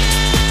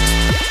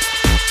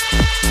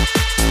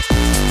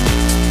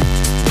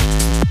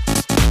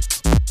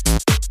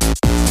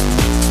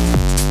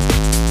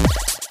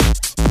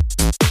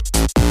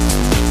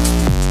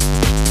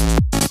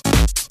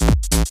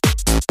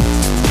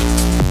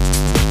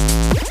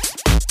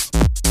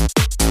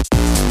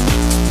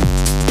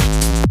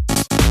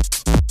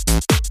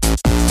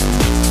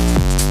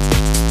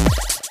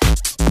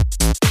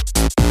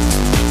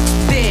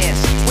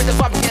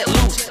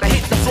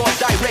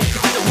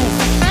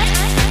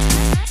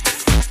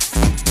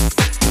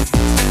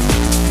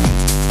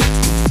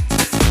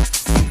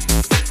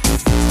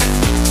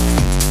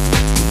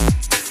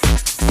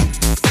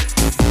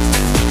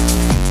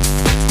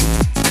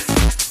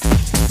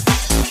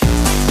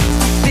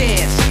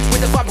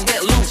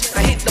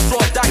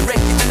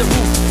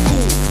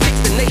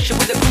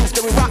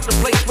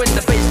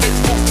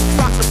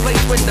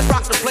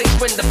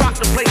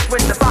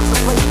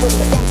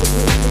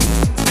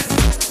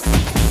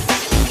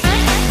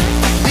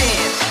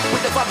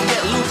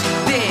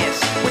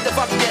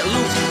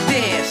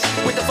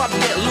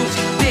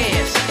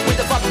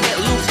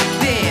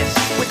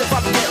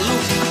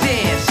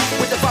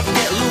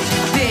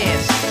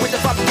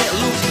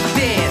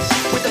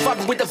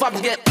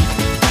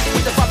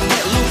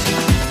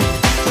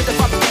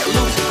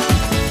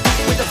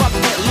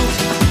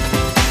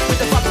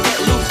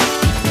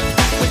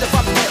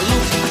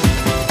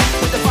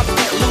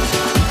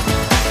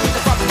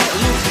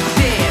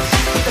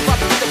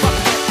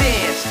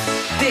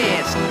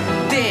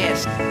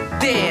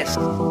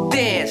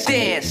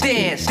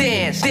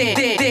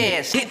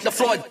 Hit the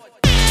floor.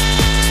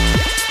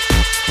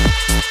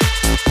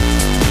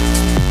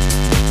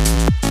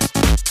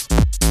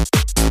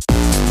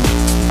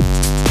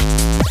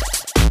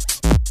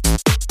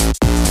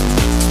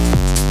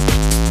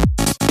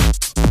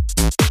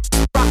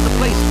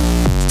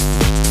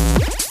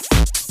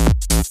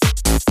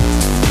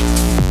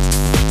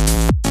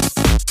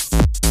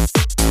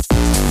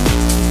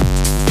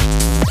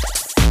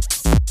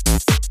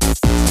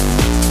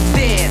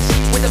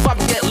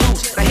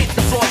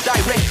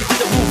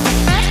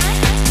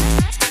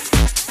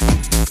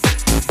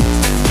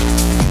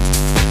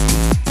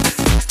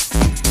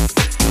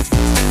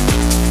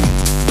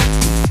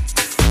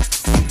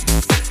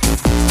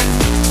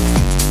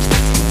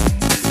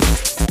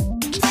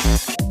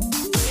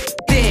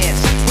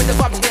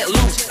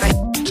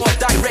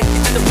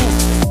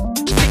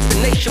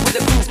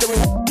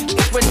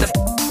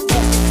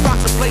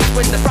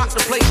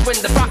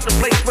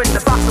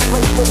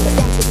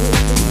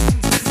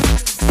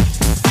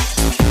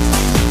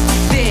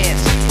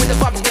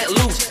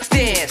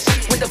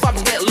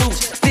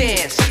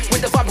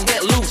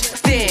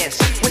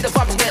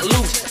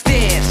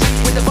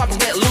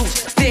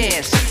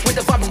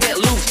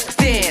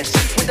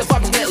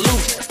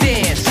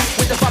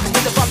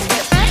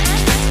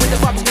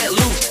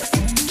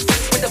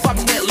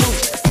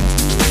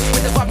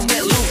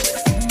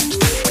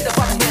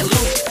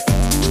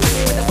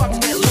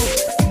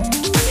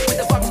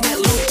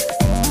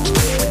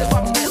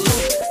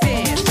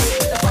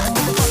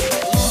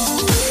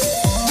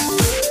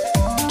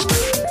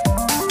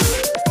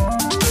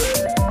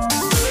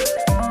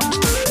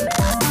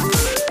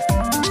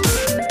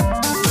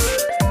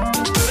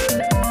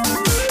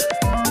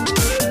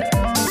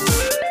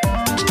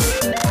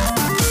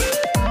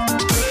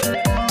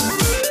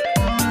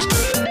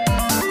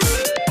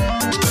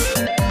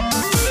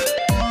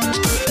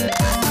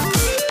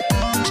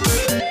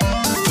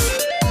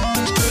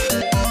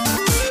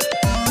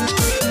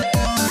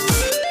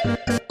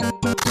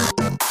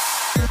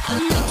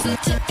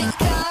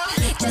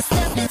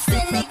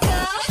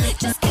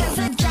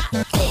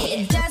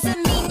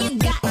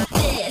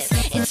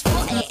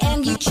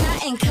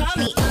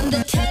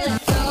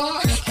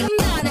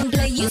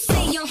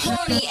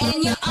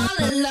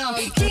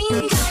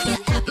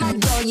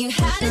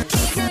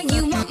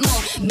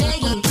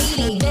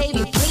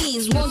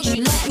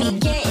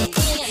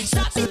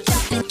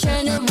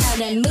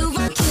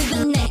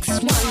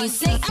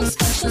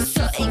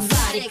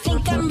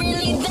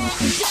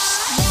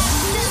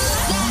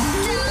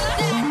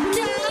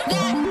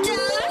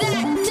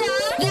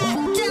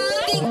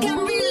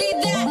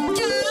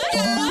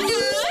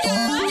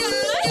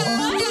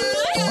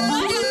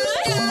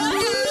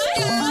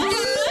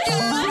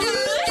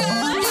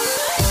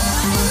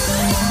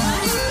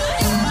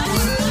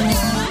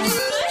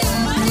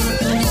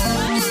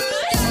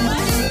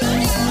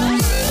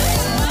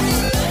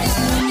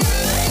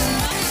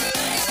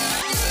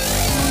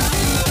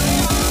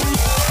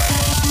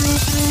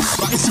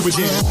 do it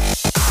then.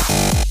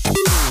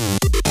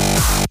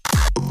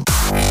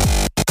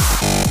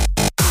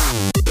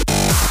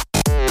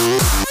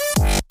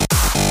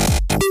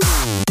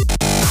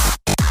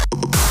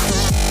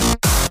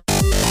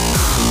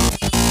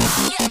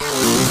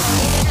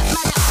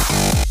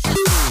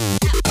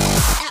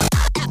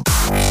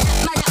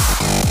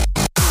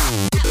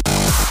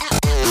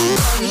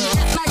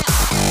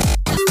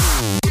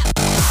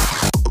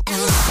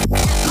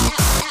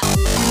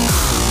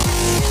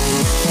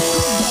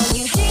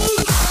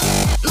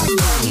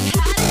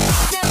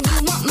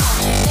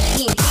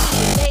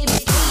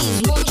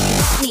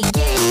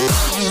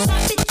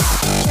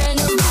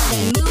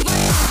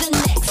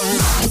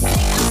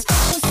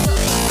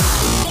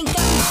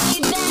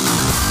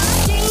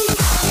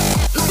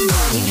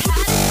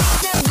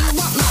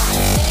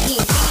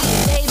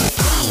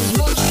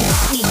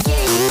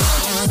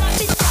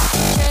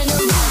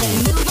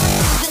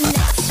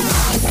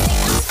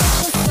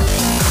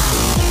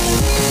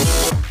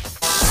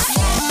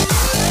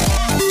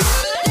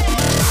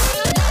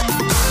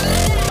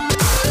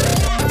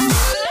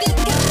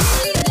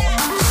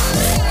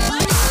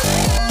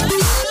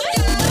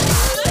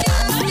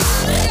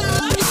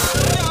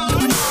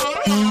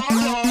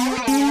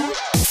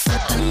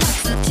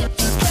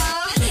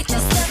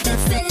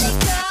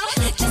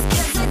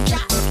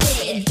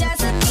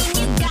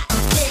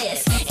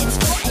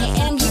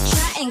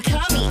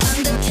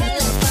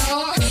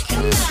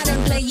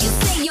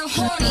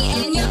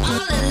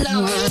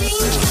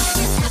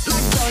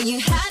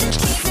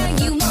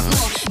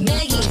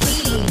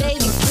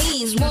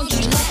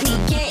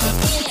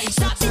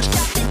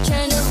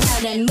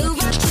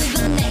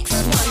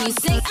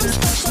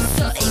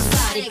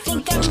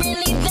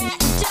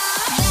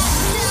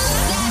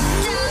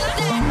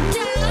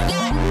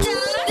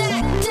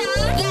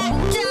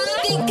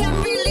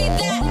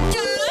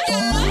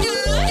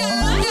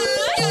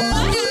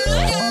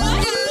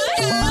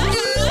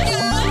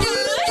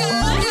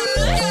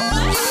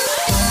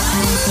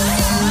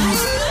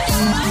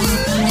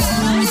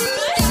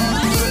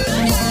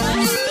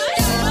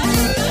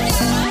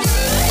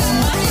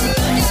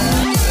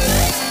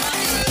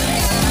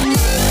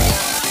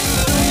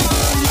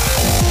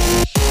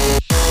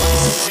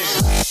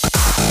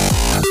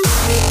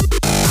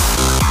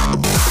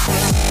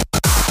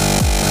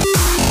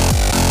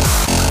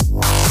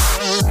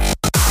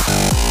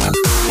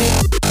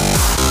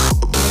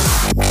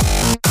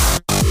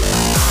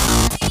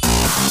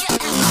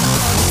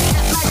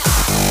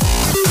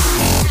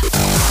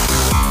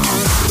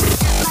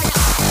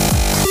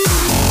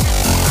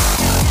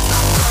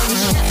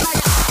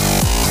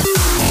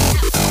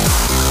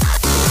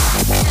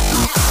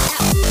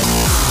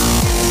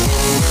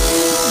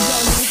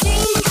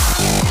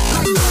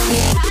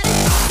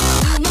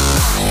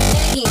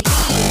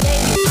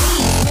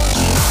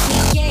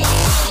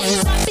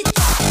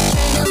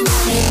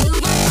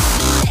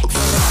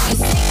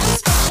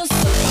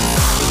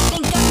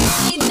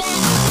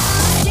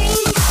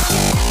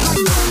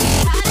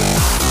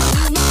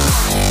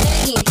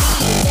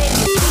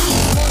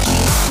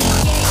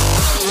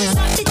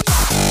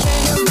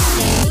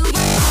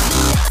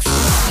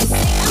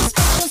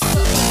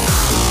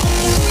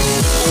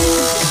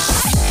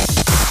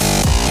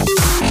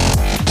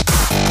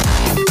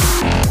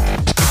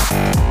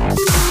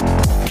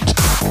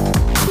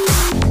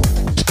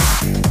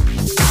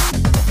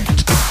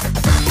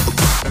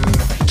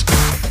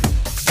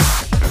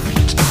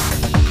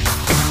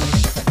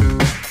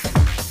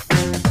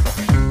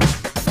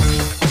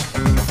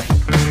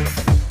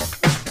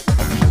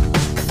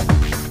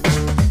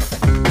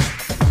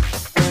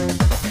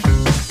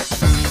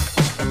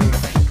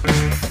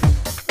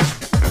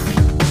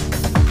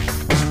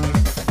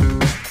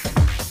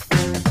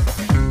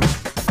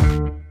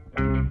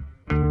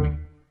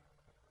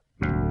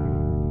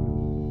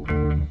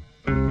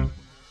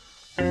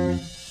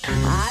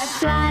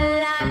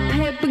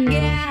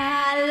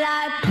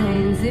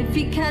 If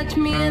you catch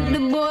me at the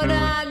border,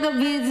 I got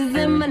visas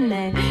in my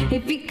name.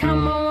 If you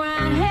come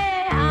around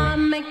here, I'll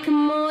make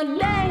 'em all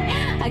day.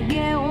 I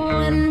get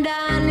one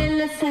down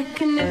in a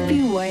second if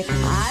you wait.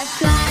 I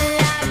fly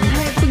like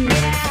paper,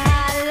 get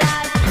high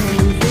like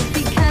planes. If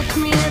you catch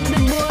me at the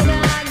border,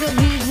 I got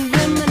visas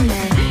in my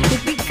name.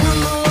 If you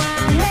come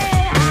around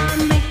here,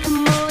 I'll make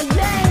 'em all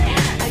day.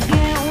 I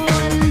get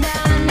one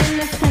down in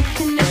a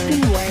second if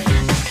you wait.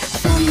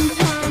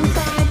 Sometimes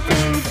I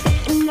think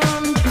sitting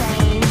on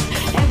trains.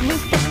 Every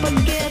step I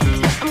get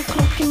to, I'm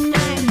clocking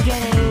that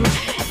game.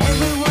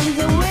 Everyone's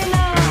a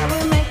winner,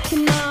 we're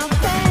making our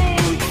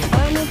fame.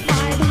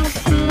 Bonafide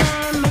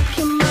hustler,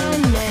 making my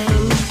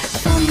name.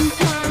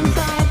 Sometimes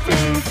I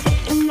think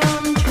sitting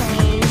on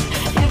trains.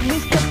 Every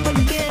step I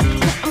get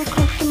to, I'm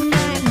clocking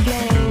that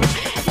game.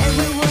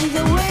 Everyone's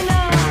a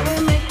winner,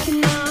 we're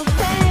making our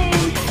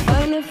fame.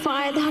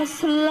 Bonafide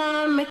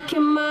hustler,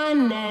 making my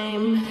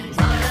name.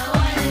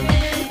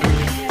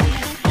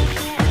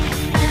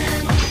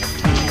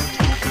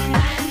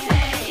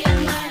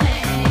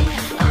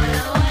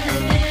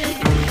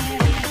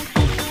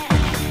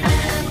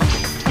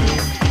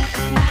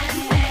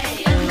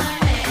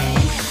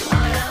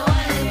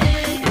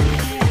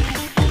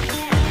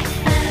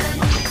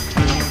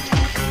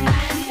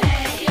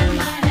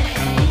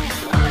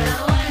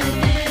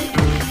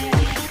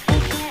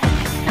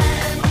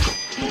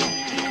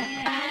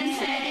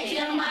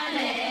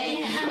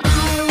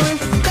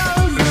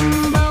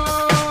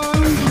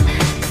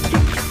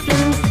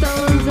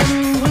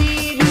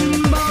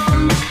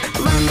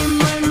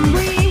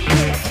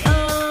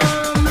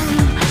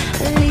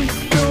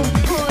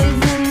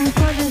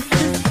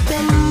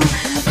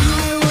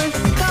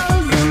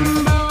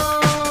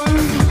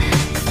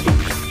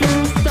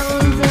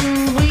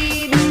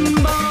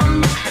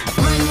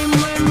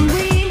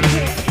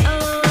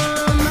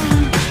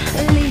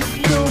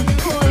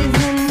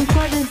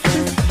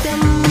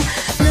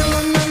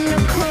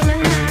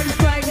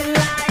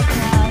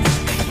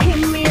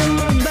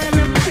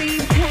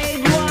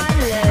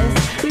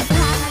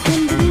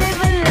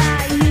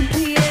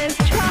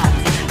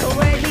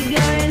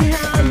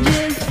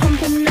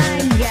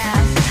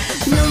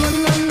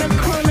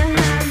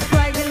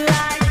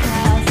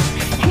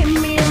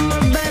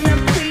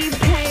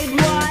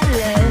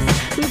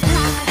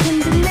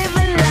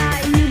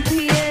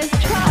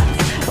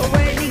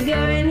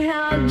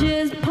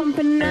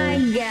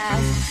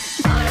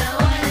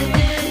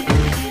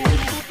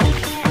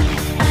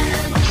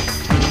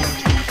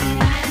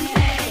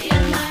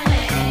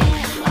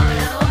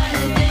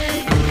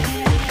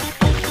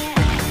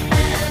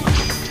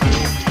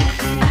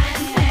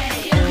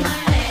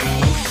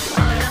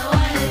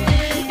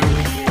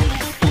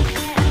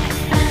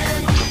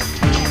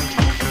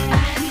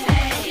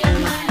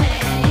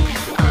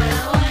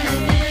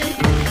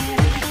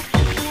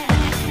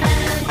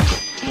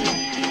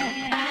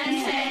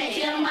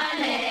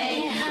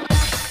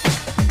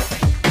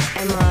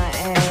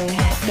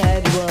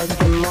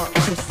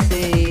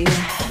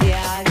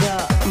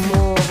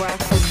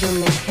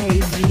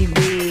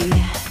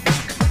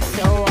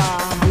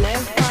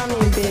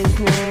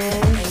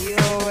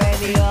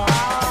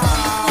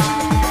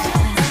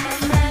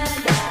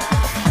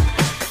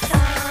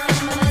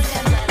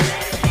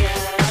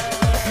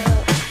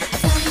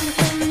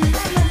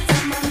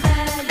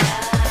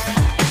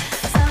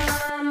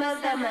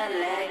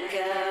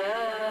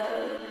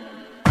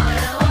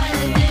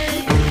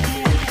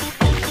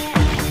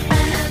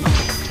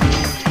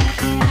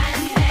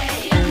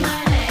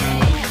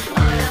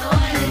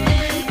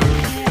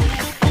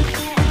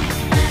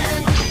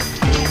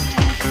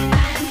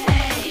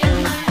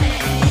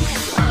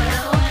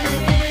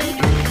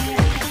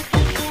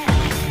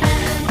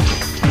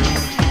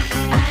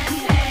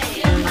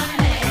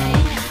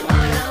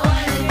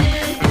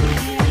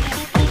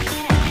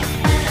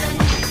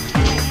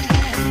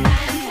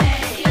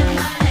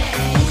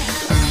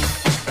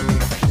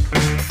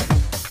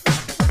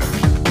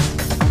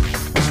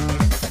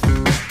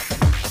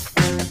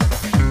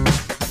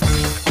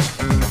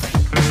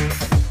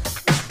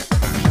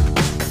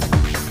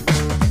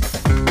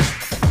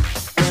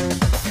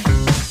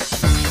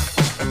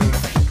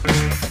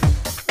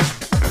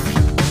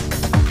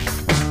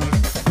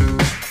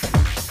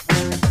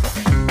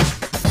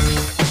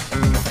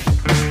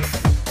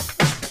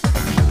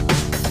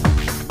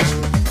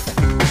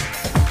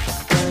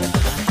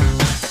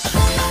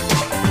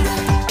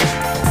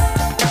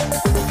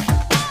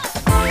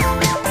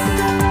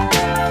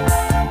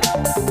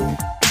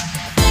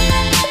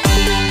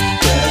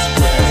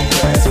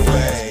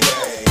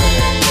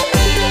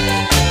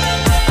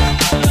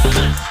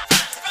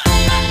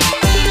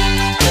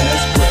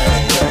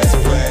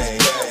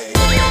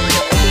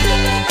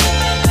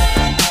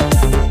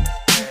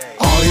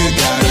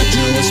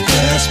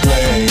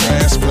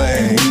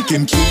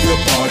 can keep the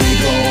party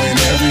going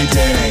every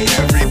day,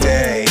 every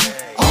day.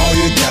 All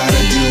you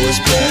gotta do is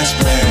press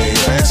play,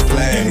 press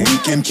play. And we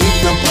can keep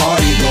the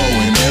party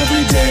going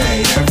every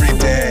day, every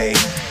day.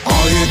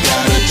 All you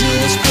gotta do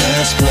is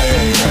press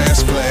play,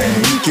 press play.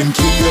 We can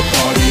keep the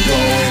party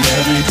going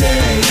every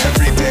day,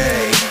 every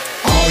day.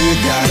 All you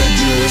gotta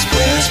do is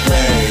press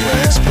play,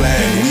 press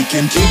play. We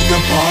can keep the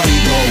party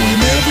going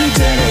every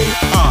day.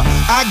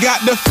 I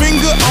got the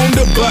finger on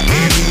the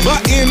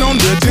button on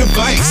the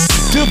device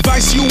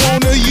you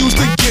wanna use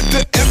to get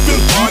the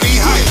effing party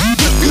hype.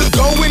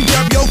 Go and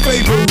grab your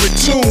favorite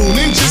tune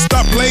and just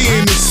start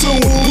playing it soon.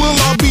 We'll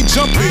all be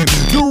jumping,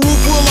 the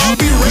roof will all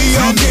be raised. We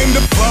all came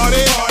to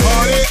party,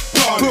 party,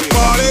 party,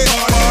 party,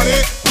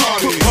 party,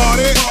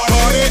 party,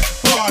 party,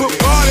 party,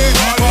 party,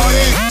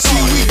 party.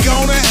 See, we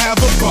gonna have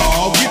a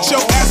ball. Get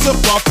your ass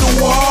up off the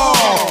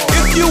wall.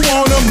 If you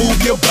wanna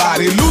move your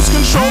body, lose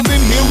control,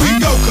 then here we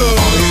go. Cause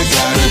all you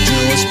gotta do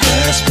is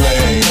press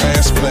play,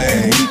 press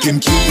play. We can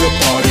keep the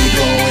party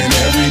going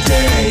every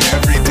day,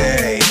 every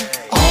day.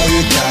 All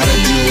you gotta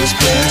do is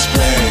press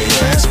play,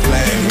 press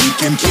play. We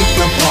can keep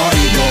the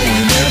party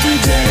going every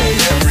day,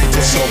 every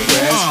day. So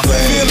press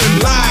play. Feeling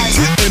live,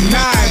 hit the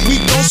night. We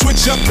gon'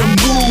 switch up the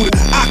mood.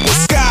 Aqua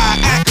Sky,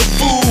 act a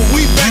fool.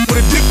 We back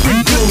with a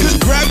different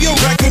dude. Grab your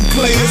record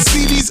player,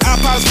 CDs,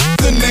 iPods,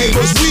 the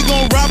neighbors. We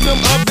gon' rob them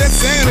of their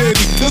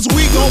sanity, cause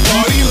we gon'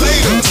 party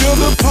later till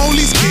the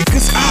police kick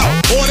us out,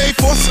 or they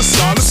force us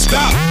all to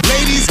stop.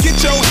 Ladies,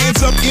 get your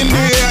hands up in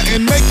the air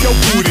and make your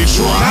booty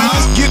drop. Now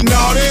let's get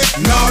naughty,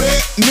 naughty,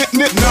 nit,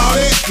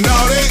 naughty,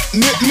 naughty,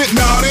 nit,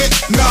 naughty,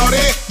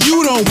 naughty.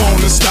 You don't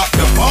wanna stop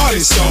the party,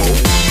 so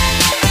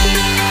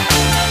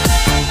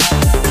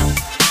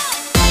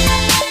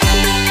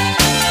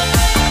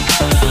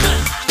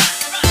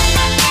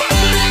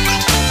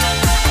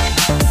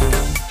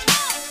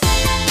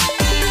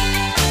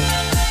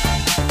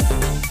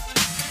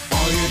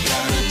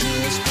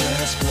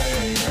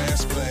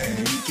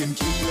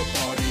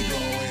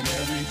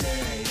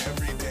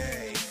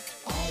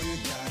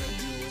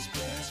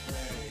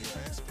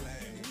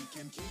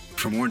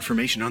For more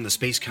information on the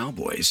Space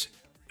Cowboys,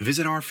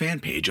 visit our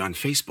fan page on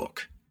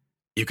Facebook.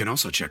 You can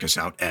also check us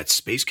out at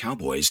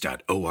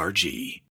spacecowboys.org.